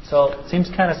 So it seems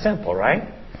kind of simple,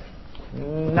 right?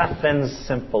 Nothing's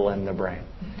simple in the brain.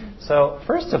 So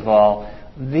first of all,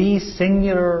 the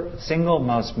single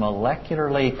most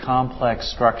molecularly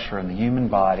complex structure in the human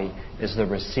body is the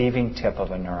receiving tip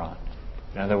of a neuron.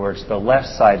 In other words, the left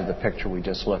side of the picture we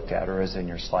just looked at, or is in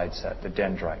your slide set, the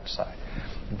dendrite side.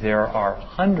 There are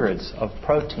hundreds of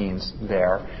proteins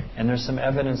there, and there's some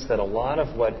evidence that a lot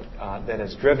of what that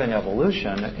has driven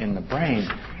evolution in the brain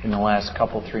in the last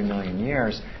 3 million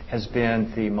years has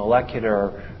been the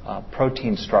molecular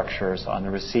protein structures on the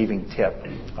receiving tip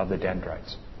of the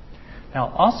dendrites.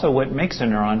 Now, also what makes a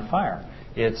neuron fire?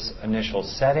 Its initial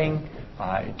setting.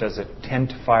 Does it tend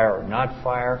to fire or not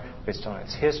fire based on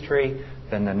its history?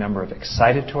 Then the number of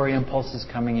excitatory impulses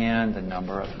coming in, the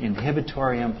number of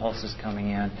inhibitory impulses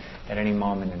coming in at any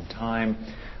moment in time,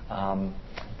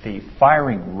 the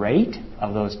firing rate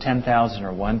of those 10,000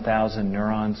 or 1,000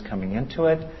 neurons coming into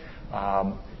it,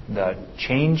 the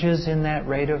changes in that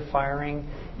rate of firing,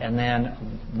 and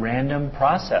then random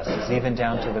processes, even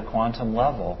down to the quantum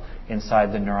level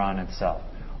inside the neuron itself.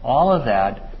 All of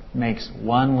that makes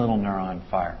one little neuron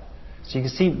fire. So you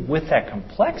can see with that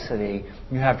complexity,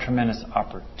 you have tremendous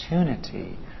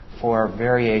opportunity for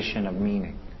variation of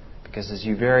meaning. Because as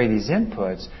you vary these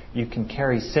inputs, you can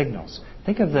carry signals.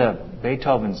 Think of the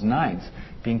Beethoven's Ninth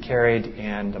being carried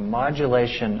in the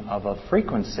modulation of a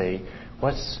frequency.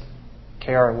 What's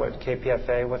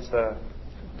KPFA? What's the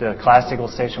classical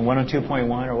station?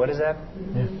 102.1 or what is that?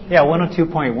 Yeah,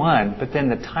 102.1. But then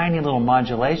the tiny little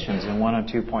modulations in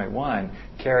 102.1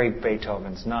 carry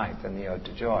Beethoven's Ninth and the Ode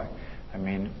to Joy. I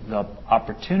mean, the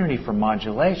opportunity for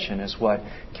modulation is what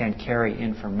can carry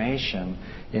information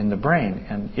in the brain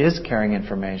and is carrying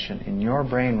information in your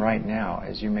brain right now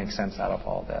as you make sense out of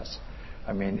all this.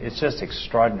 I mean, it's just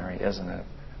extraordinary, isn't it?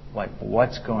 Like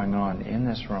what's going on in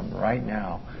this room right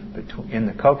now, in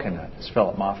the coconut, as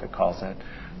Philip Moffat calls it,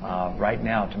 right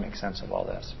now to make sense of all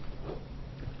this.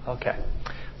 Okay.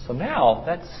 So now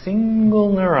that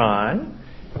single neuron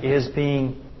is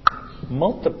being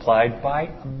multiplied by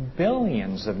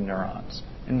billions of neurons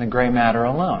in the gray matter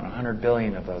alone, 100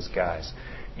 billion of those guys.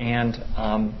 And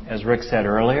as Rick said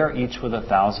earlier, each with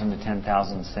 1,000 to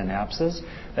 10,000 synapses.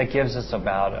 That gives us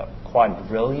about a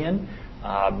quadrillion,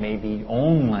 maybe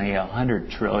only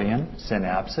 100 trillion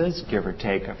synapses, give or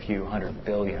take a few 100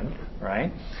 billion,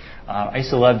 right? I used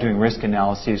to love doing risk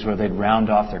analyses where they'd round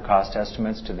off their cost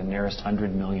estimates to the nearest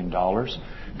 $100 million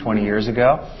 20 years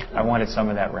ago. I wanted some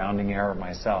of that rounding error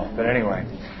myself. But anyway,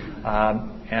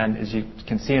 and as you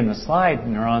can see in the slide,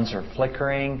 neurons are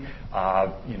flickering.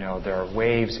 There are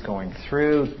waves going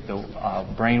through.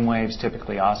 The brain waves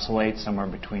typically oscillate somewhere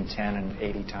between 10 and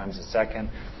 80 times a second.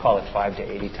 Call it 5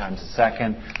 to 80 times a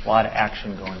second. A lot of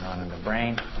action going on in the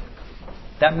brain.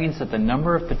 That means that the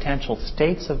number of potential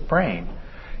states of brain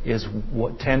is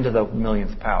 10 to the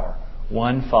millionth power.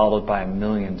 1 followed by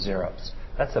 1,000,000 zeros.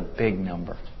 That's a big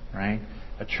number, right?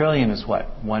 A trillion is what?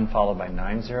 1 followed by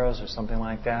 9 zeros or something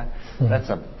like that? Mm-hmm. That's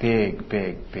a big,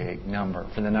 big, big number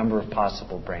for the number of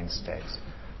possible brain states.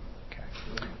 Okay.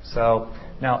 So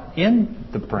now in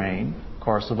the brain, of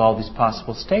course, with all these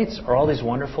possible states are all these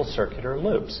wonderful circular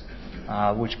loops,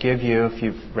 which give you, if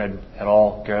you've read at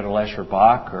all Gödel or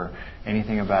Bach or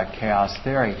anything about chaos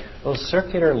theory, those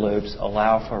circular loops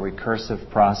allow for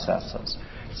recursive processes.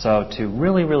 So to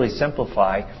really, really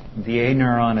simplify, the A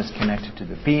neuron is connected to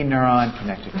the B neuron,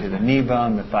 connected to the knee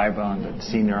bone, the thigh bone, the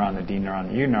C neuron, the D neuron,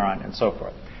 the U neuron, and so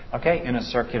forth. Okay, in a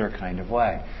circular kind of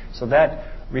way. So that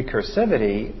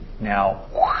recursivity now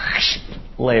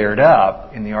layered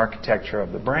up in the architecture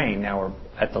of the brain. Now we're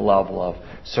at the level of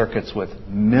circuits with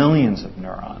millions of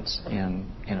neurons in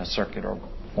a circular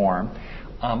form.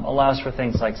 Allows for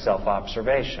things like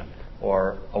self-observation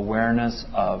or awareness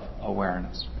of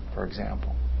awareness, for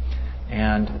example.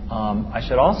 And I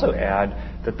should also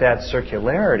add that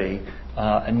circularity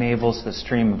enables the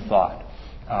stream of thought.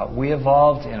 We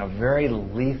evolved in a very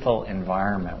lethal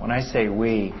environment. When I say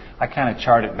we, I kind of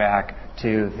chart it back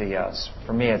to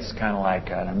for me it's kind of like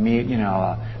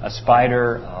a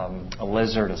spider, a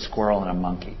lizard, a squirrel, and a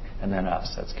monkey. and then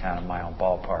us. That's kind of my own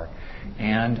ballpark.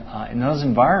 And in those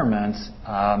environments,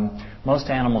 most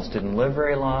animals didn't live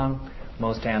very long.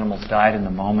 Most animals died in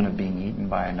the moment of being eaten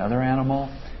by another animal.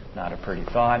 Not a pretty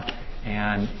thought.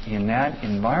 And in that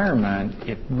environment,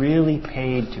 it really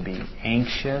paid to be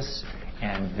anxious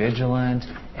and vigilant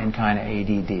and kind of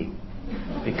ADD.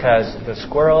 Because the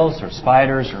squirrels or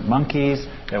spiders or monkeys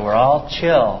that were all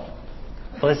chill,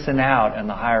 blissing out in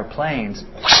the higher plains,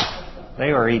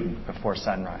 they were eaten before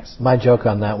sunrise. My joke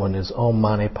on that one is, oh,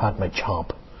 mane padme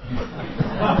chomp.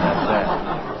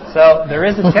 That's it. So there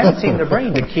is a tendency in the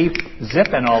brain to keep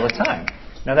zipping all the time.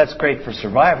 Now that's great for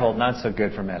survival, not so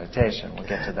good for meditation. We'll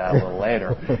get to that a little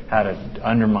later, how to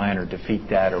undermine or defeat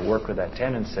that or work with that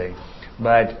tendency.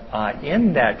 But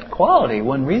in that quality,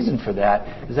 one reason for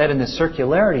that is that in the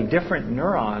circularity, different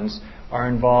neurons are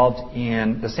involved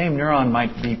in, the same neuron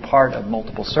might be part of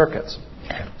multiple circuits.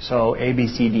 So A, B,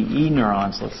 C, D, E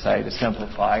neurons, let's say, to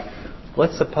simplify.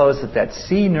 Let's suppose that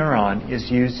C neuron is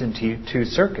used in two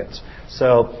circuits.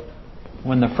 So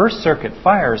when the first circuit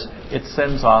fires, it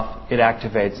sends off, it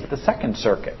activates the second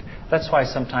circuit. That's why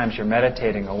sometimes you're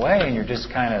meditating away and you're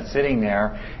just kind of sitting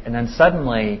there, and then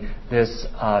suddenly this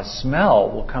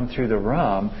smell will come through the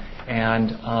room,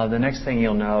 and the next thing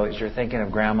you'll know is you're thinking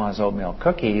of Grandma's oatmeal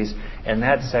cookies, and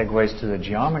that segues to the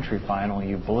geometry final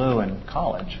you blew in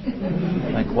college.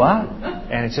 Like, what?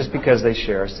 And it's just because they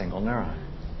share a single neuron.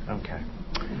 Okay.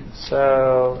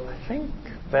 So I think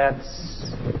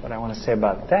that's what I want to say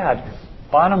about that.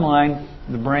 Bottom line,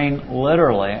 the brain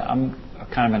literally, I'm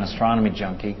kind of an astronomy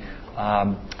junkie,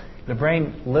 the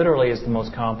brain literally is the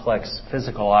most complex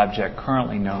physical object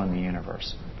currently known in the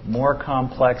universe. More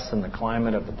complex than the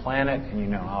climate of the planet, and you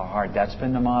know how hard that's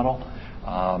been to model,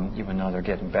 even though they're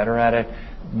getting better at it.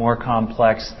 More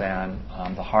complex than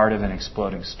the heart of an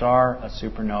exploding star, a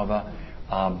supernova.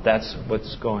 That's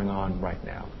what's going on right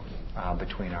now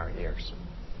between our ears.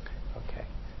 Okay.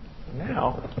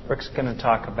 Now, Rick's going to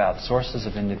talk about sources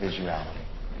of individuality.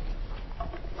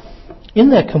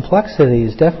 In that complexity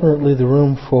is definitely the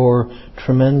room for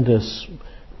tremendous,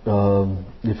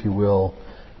 if you will,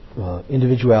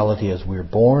 individuality as we're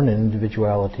born and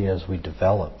individuality as we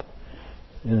develop.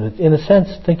 In a sense,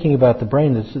 thinking about the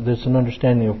brain, there's an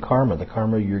understanding of karma, the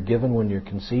karma you're given when you're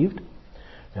conceived,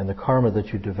 and the karma that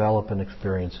you develop and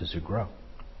experience as you grow.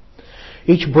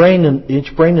 Each brain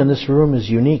in this room is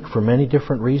unique for many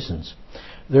different reasons.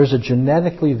 There's a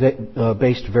genetically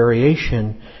based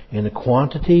variation in the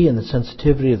quantity and the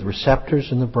sensitivity of the receptors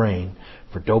in the brain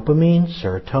for dopamine,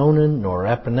 serotonin,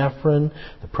 norepinephrine,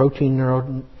 the protein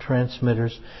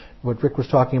neurotransmitters, what Rick was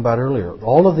talking about earlier.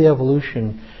 All of the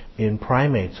evolution in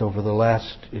primates over the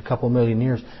last couple million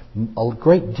years, a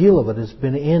great deal of it has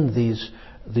been in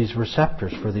these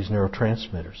receptors for these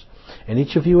neurotransmitters. And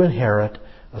each of you inherit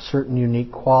a certain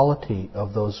unique quality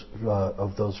of those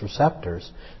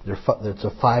receptors. It's a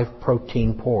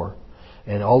 5-protein pore,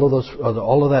 and all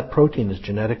of that protein is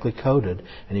genetically coded.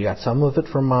 And you got some of it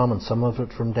from mom and some of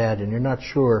it from dad, and you're not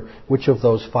sure which of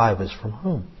those 5 is from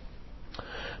whom.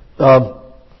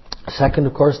 Second,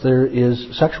 of course, there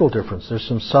is sexual difference. There's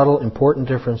some subtle, important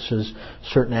differences,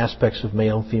 certain aspects of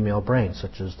male and female brains,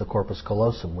 such as the corpus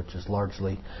callosum, which is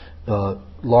largely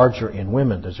larger in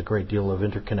women. There's a great deal of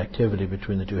interconnectivity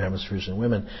between the two hemispheres in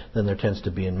women than there tends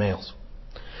to be in males.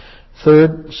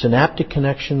 Third, synaptic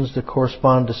connections that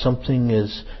correspond to something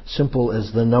as simple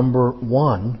as the number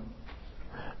 1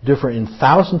 differ in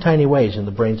 1,000 tiny ways in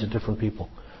the brains of different people.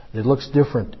 It looks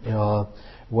different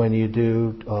when you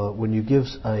give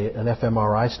an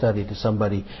fMRI study to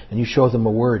somebody and you show them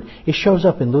a word. It shows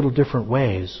up in little different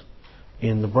ways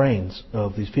in the brains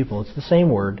of these people. It's the same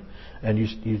word, and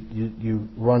you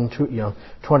run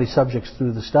 20 subjects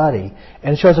through the study,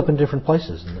 and it shows up in different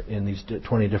places in these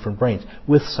 20 different brains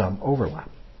with some overlap.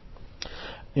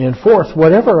 And fourth,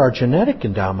 whatever our genetic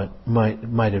endowment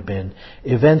might have been,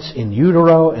 events in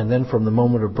utero and then from the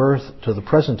moment of birth to the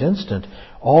present instant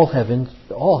all have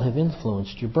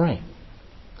influenced your brain.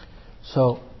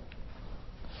 So,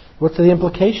 what are the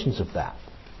implications of that?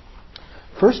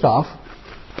 First off,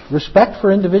 respect for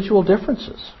individual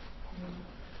differences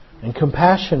and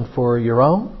compassion for your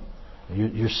own,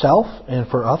 yourself, and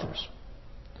for others.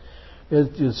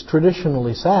 It's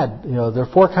traditionally said, there are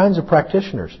 4 kinds of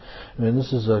practitioners. I mean,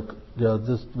 this is a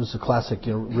classic,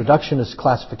 reductionist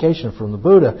classification from the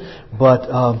Buddha, but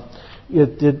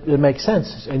it makes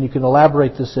sense, and you can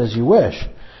elaborate this as you wish.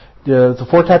 The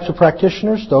 4 types of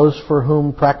practitioners: those for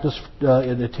whom practice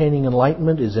in attaining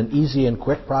enlightenment is an easy and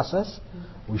quick process.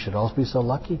 We should all be so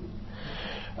lucky.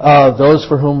 Those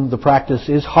for whom the practice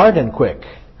is hard and quick.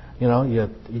 You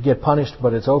get punished,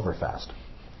 but it's over fast.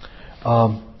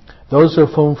 Those of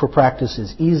whom for practice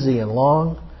is easy and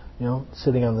long,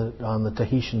 sitting on the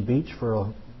Tahitian beach for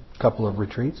a couple of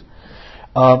retreats.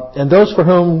 And those for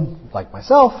whom, like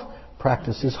myself,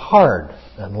 practice is hard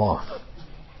and long.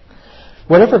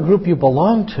 Whatever group you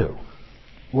belong to,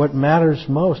 what matters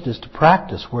most is to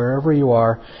practice wherever you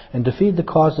are and to feed the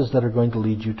causes that are going to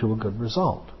lead you to a good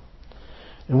result.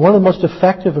 And one of the most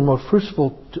effective and most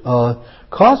fruitful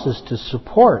causes to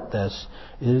support this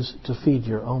is to feed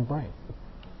your own brain.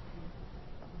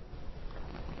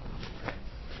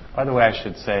 By the way, I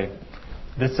should say,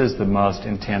 this is the most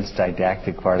intense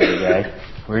didactic part of the day.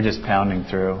 We're just pounding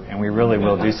through, and we really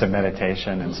will do some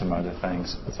meditation and some other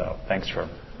things. So thanks for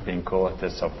being cool with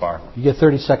this so far. You get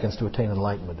 30 seconds to attain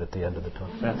enlightenment at the end of the talk.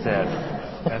 That's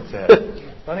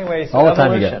it. Well, anyway, so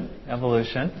evolution.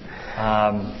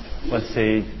 Let's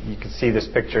see. You can see this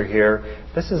picture here.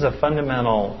 This is a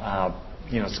fundamental,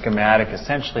 schematic,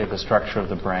 essentially, of the structure of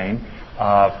the brain.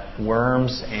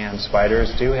 Worms and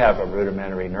spiders do have a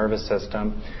rudimentary nervous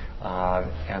system,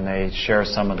 and they share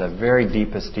some of the very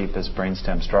deepest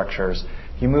brainstem structures.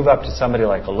 If you move up to somebody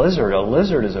like a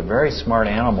lizard is a very smart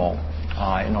animal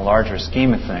in a larger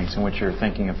scheme of things, in which you're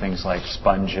thinking of things like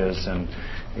sponges and,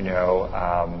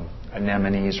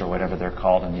 anemones or whatever they're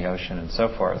called in the ocean and so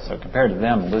forth. So compared to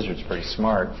them, a lizard's pretty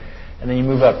smart. And then you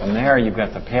move up from there, you've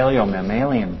got the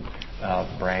paleomammalian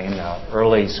brain,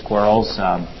 early squirrels.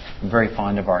 I'm very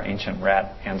fond of our ancient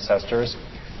rat ancestors,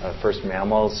 first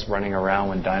mammals running around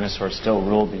when dinosaurs still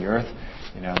ruled the earth,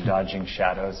 dodging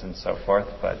shadows and so forth,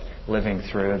 but living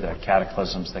through the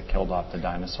cataclysms that killed off the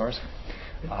dinosaurs.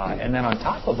 And then on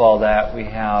top of all that, we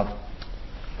have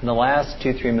the last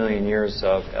 2-3 million years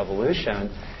of evolution,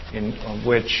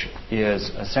 which is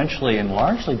essentially and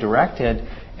largely directed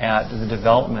at the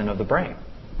development of the brain.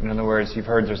 In other words, you've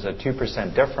heard there's a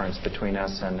 2% difference between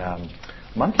us and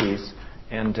monkeys,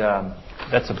 and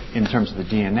that's in terms of the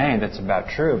DNA, that's about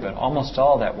true, but almost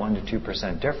all that 1 to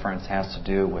 2% difference has to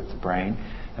do with the brain,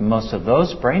 and most of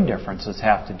those brain differences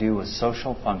have to do with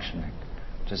social functioning,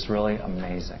 which is really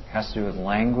amazing. It has to do with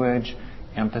language,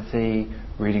 empathy,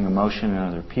 reading emotion in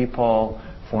other people,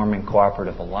 forming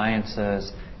cooperative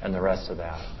alliances, and the rest of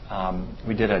that.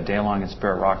 We did a day-long in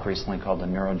Spirit Rock recently called the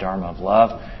Neurodharma of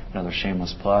Love, another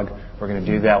shameless plug. We're going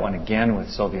to do that one again with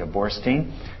Sylvia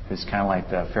Boorstein, who's kind of like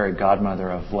the fairy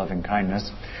godmother of loving kindness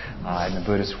in the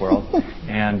Buddhist world.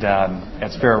 And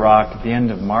at Spirit Rock at the end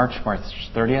of March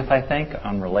 30th, I think,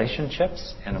 on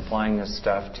relationships and applying this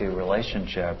stuff to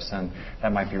relationships. And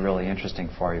that might be really interesting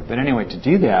for you. But anyway, to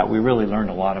do that, we really learned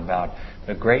a lot about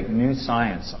the great new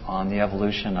science on the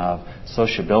evolution of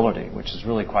sociability, which is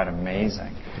really quite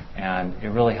amazing. And it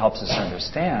really helps us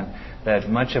understand that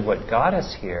much of what got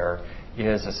us here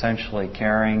is essentially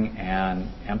caring and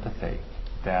empathy.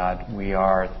 That we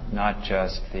are not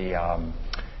just the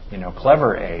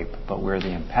clever ape, but we're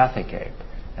the empathic ape,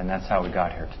 and that's how we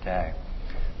got here today.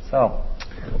 So,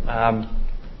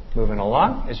 moving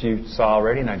along, as you saw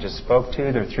already, and I just spoke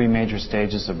to, there are 3 major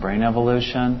stages of brain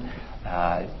evolution.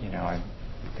 I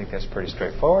think that's pretty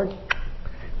straightforward.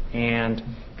 And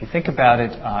if you think about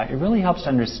it, it really helps to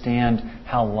understand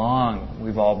how long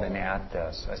we've all been at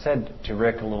this. I said to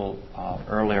Rick a little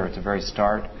earlier at the very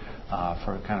start,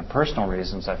 for kind of personal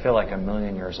reasons, I feel like I'm 1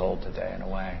 million years old today in a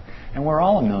way. And we're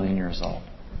all 1 million years old.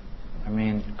 I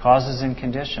mean, causes and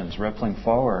conditions rippling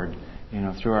forward,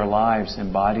 through our lives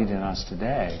embodied in us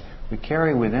today. We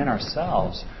carry within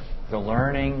ourselves the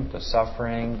learning, the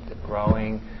suffering, the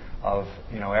growing of,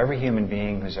 every human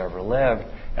being who's ever lived,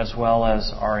 as well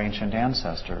as our ancient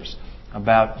ancestors.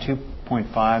 About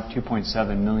 2.5,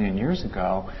 2.7 million years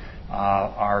ago,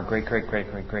 our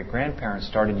great-great-great-great-great-grandparents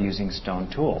started using stone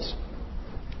tools.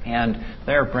 And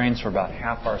their brains were about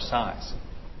half our size.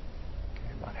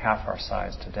 About half our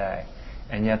size today.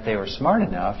 And yet they were smart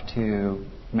enough to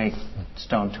make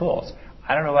stone tools.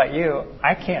 I don't know about you,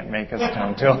 I can't make a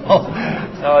stone tool.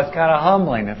 So it's kind of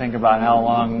humbling to think about how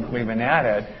long we've been at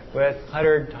it with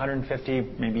 100, 150,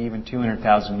 maybe even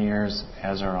 200,000 years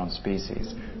as our own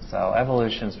species. So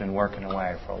evolution's been working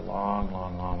away for a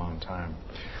long time.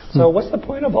 So what's the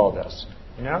point of all this?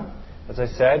 As I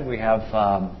said, we have,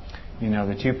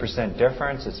 the 2%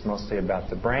 difference. It's mostly about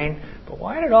the brain. But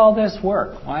why did all this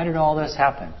work? Why did all this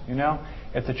happen?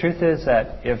 If the truth is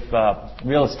that if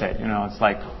real estate, it's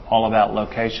like all about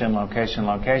location.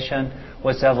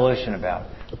 What's evolution about?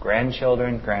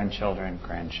 Grandchildren.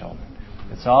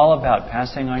 It's all about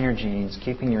passing on your genes,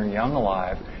 keeping your young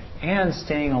alive, and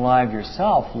staying alive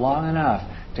yourself long enough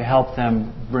to help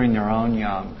them bring their own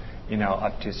young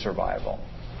up to survival.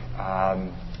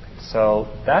 So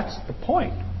that's the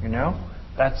point,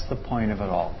 That's the point of it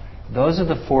all. Those are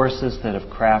the forces that have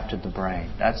crafted the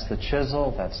brain. That's the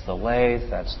chisel, that's the lathe,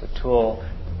 that's the tool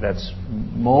that's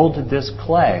molded this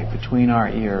clay between our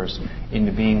ears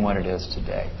into being what it is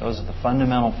today. Those are the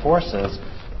fundamental forces,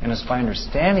 and it's by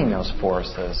understanding those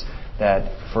forces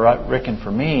that, for Rick and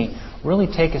for me, really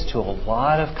take us to a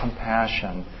lot of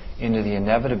compassion into the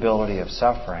inevitability of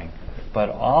suffering, but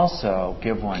also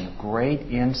give one great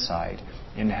insight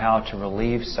in how to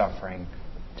relieve suffering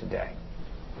today.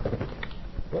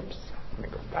 Whoops, let me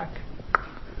go back.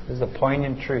 There's the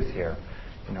poignant truth here.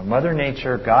 Mother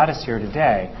Nature got us here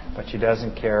today, but she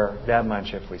doesn't care that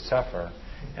much if we suffer.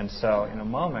 And so, in a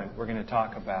moment, we're going to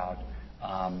talk about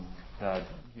the,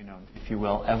 if you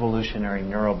will, evolutionary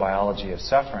neurobiology of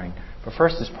suffering. But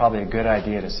first, it's probably a good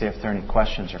idea to see if there are any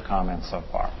questions or comments so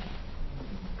far.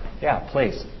 Yeah,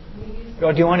 please.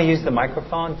 Oh, do you want to use the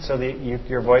microphone so that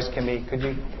your voice can be... Could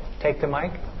you take the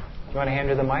mic? Do you want to hand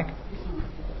her the mic?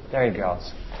 There you go.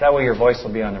 That way your voice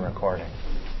will be on the recording.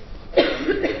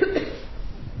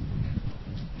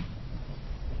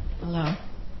 Hello?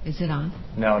 Is it on?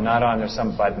 No, not on. There's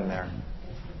some button there.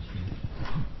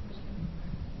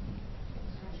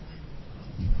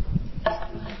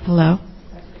 Hello?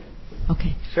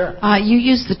 Okay. Sure. You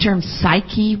used the term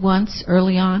psyche once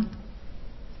early on.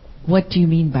 What do you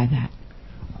mean by that?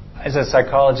 As a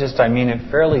psychologist, I mean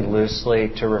it fairly loosely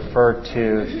to refer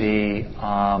to the,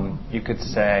 you could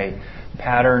say,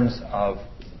 patterns of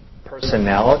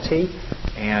personality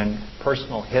and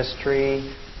personal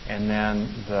history, and then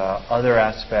the other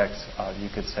aspects of, you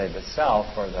could say, the self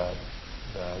or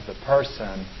the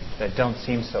person that don't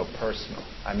seem so personal.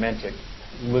 I meant it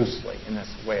loosely in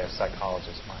this way a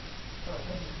psychologist might.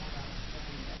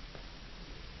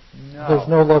 No. There's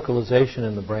no localization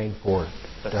in the brain for it.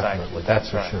 Definitely. That's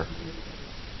for right. sure.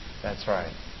 That's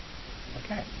right.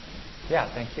 Okay.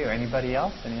 Yeah, thank you. Anybody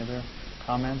else? Any other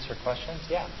comments or questions?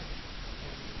 Yeah.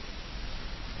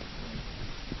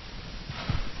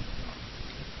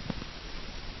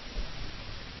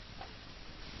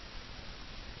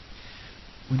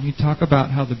 When you talk about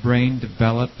how the brain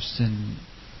develops and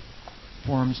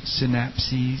forms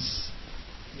synapses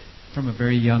from a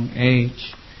very young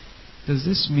age, does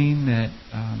this mean that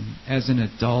as an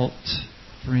adult,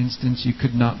 for instance, you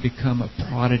could not become a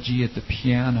prodigy at the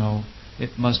piano?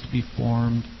 It must be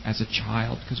formed as a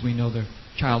child, because we know the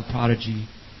child prodigy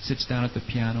sits down at the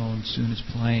piano and soon is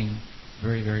playing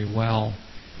very, very well.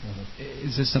 Mm-hmm.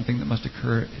 Is this something that must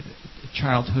occur at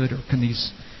childhood, or can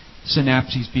these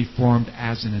synapses be formed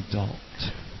as an adult?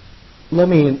 Let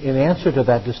me, in answer to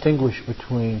that, distinguish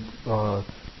between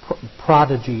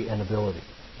prodigy and ability.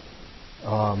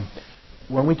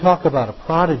 When we talk about a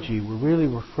prodigy, we're really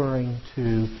referring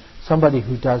to somebody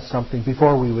who does something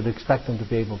before we would expect them to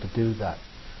be able to do that.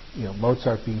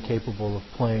 Mozart being capable of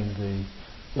playing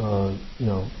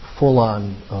the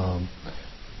full-on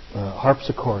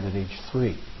harpsichord at age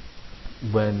 3,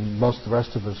 when most of the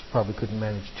rest of us probably couldn't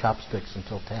manage chopsticks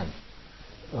until 10.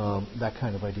 That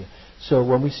kind of idea. So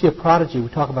when we see a prodigy, we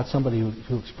talk about somebody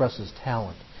who expresses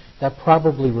talent. That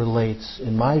probably relates,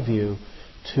 in my view,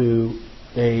 to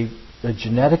a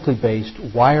genetically based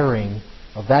wiring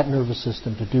of that nervous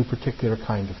system to do particular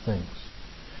kind of things.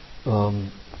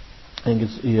 I think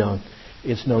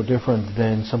it's no different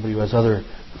than somebody who has other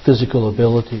physical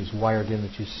abilities wired in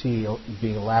that you see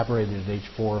being elaborated at age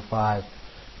 4 or 5.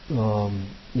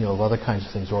 Of other kinds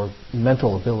of things, or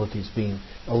mental abilities being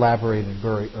elaborated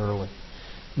very early.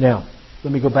 Now,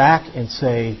 let me go back and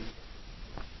say,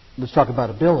 let's talk about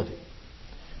ability.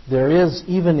 There is,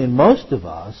 even in most of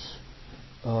us,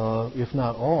 if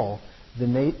not all, the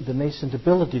nascent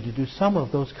ability to do some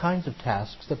of those kinds of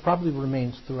tasks that probably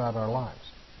remains throughout our lives.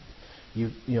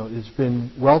 It's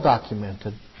been well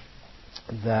documented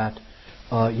that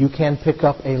you can pick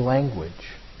up a language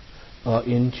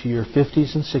into your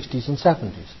 50s and 60s and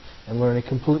 70s and learn a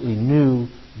completely new,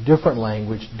 different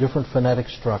language, different phonetic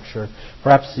structure,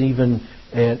 perhaps even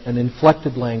an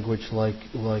inflected language like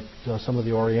some of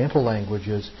the Oriental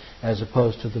languages, as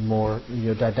opposed to the more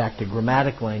didactic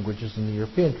grammatic languages in the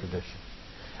European tradition.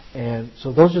 And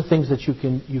so those are things that you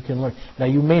can learn. Now,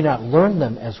 you may not learn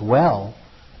them as well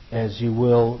as you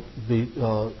will be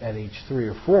at age 3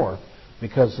 or 4,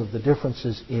 because of the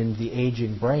differences in the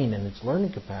aging brain and its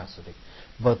learning capacity.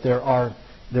 But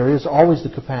there is always the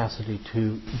capacity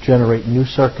to generate new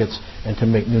circuits and to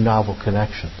make new novel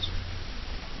connections.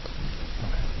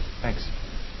 Okay. Thanks.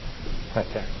 Right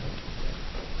there.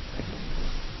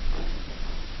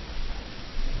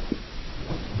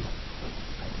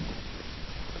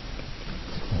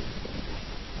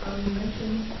 You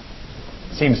mentioned...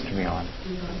 Seems to be on.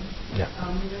 Yeah.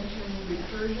 You mentioned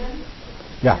recursion.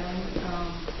 Yeah.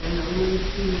 And it leads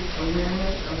to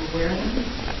awareness of awareness.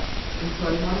 And so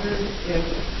I wondered if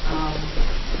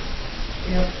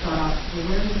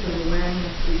awareness of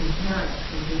awareness is inherent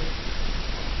in this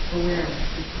awareness,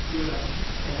 this is zero.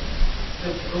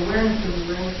 But awareness of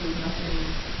awareness is nothing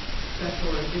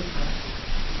special or different.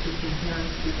 It's inherent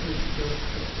because it goes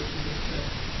to the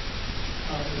existence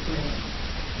of the brain.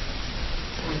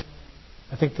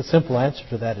 I think the simple answer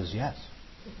to that is yes.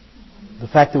 The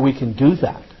fact that we can do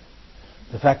that,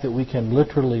 the fact that we can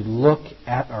literally look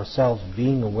at ourselves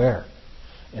being aware,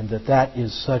 and that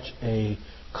is such a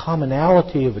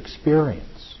commonality of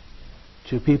experience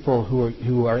to people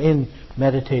who are in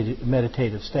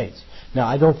meditative states. Now,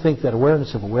 I don't think that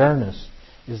awareness of awareness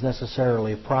is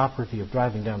necessarily a property of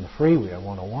driving down the freeway at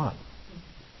 101.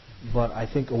 But I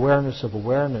think awareness of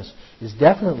awareness is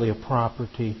definitely a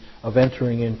property of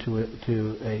entering into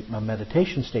a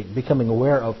meditation state, becoming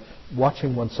aware of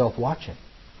watching oneself watching.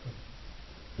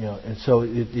 And so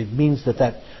it means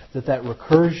that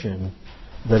recursion,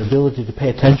 that ability to pay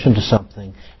attention to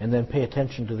something, and then pay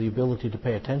attention to the ability to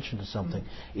pay attention to something,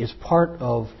 is part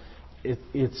of it.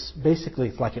 It's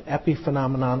basically like an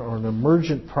epiphenomenon or an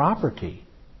emergent property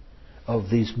of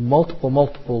these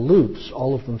multiple loops,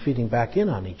 all of them feeding back in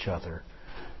on each other,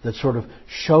 that sort of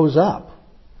shows up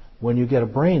when you get a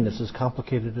brain that's as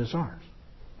complicated as ours.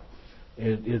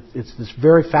 It's this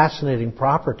very fascinating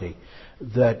property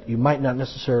that you might not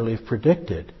necessarily have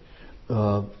predicted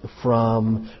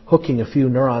from hooking a few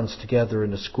neurons together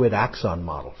in a squid axon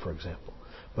model, for example.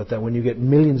 But that when you get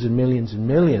millions and millions and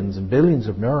millions and billions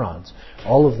of neurons,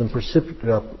 all of them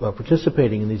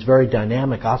participating in these very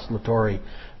dynamic oscillatory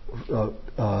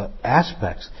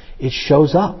aspects, it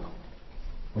shows up,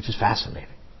 which is fascinating.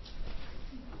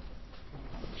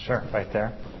 Sure, right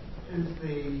there. Is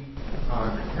the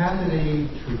capacity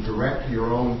to direct your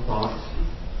own thoughts,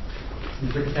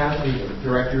 is the capacity to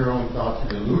direct your own thoughts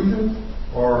an illusion,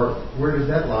 or where does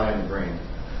that lie in the brain?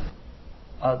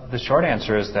 The short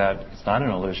answer is that it's not an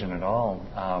illusion at all.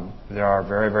 There are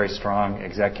very, very strong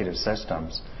executive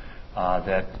systems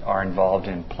that are involved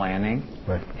in planning,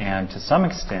 right. And to some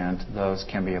extent, those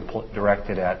can be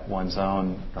directed at one's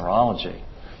own neurology.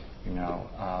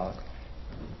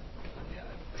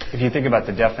 If you think about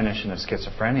the definition of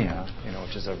schizophrenia,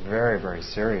 which is a very, very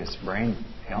serious brain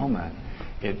ailment,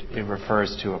 it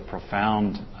refers to a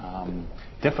profound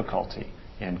difficulty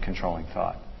in controlling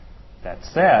thought. That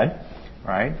said,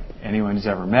 right, anyone who's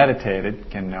ever meditated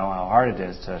can know how hard it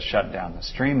is to shut down the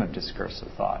stream of discursive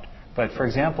thought. But, for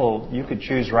example, you could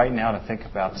choose right now to think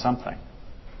about something.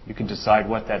 You can decide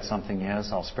what that something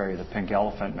is. I'll spare you the pink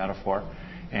elephant metaphor.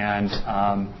 And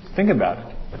think about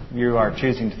it. You are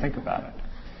choosing to think about it.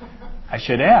 I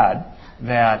should add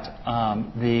that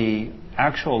the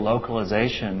actual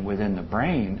localization within the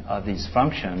brain of these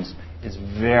functions is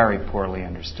very poorly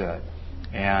understood.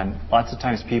 And lots of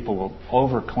times people will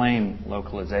overclaim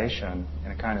localization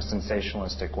in a kind of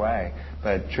sensationalistic way.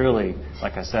 But truly,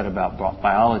 like I said about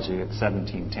biology, it's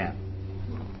 1710.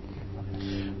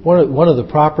 One of the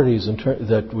properties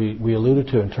that we alluded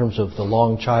to in terms of the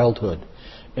long childhood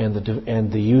and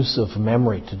the use of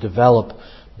memory to develop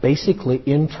basically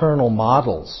internal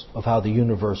models of how the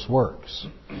universe works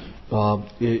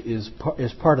is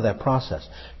part of that process.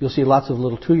 You'll see lots of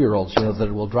little 2-year-olds,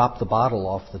 that will drop the bottle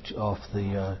off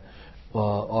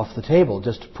the table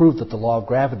just to prove that the law of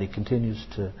gravity continues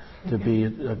to be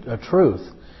a truth.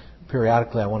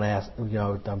 Periodically, I want to ask.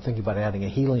 I'm thinking about adding a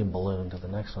helium balloon to the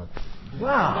next one.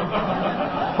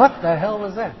 Wow, what the hell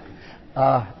was that?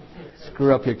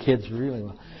 Screw up your kids really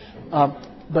well.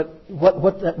 But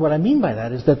what I mean by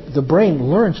that is that the brain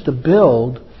learns to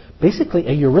build basically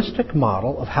a heuristic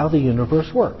model of how the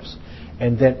universe works.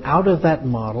 And then out of that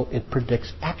model, it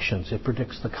predicts actions. It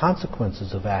predicts the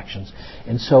consequences of actions.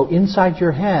 And so inside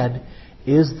your head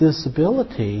is this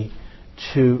ability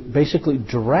to basically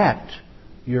direct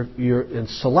and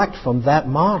select from that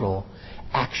model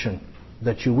action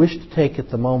that you wish to take at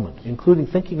the moment, including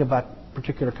thinking about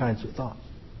particular kinds of thoughts.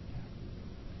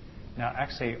 Now,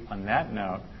 actually, on that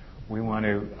note, we want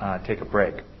to take a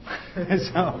break. But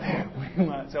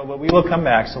we will come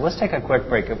back. So let's take a quick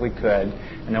break if we could,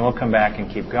 and then we'll come back and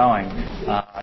keep going.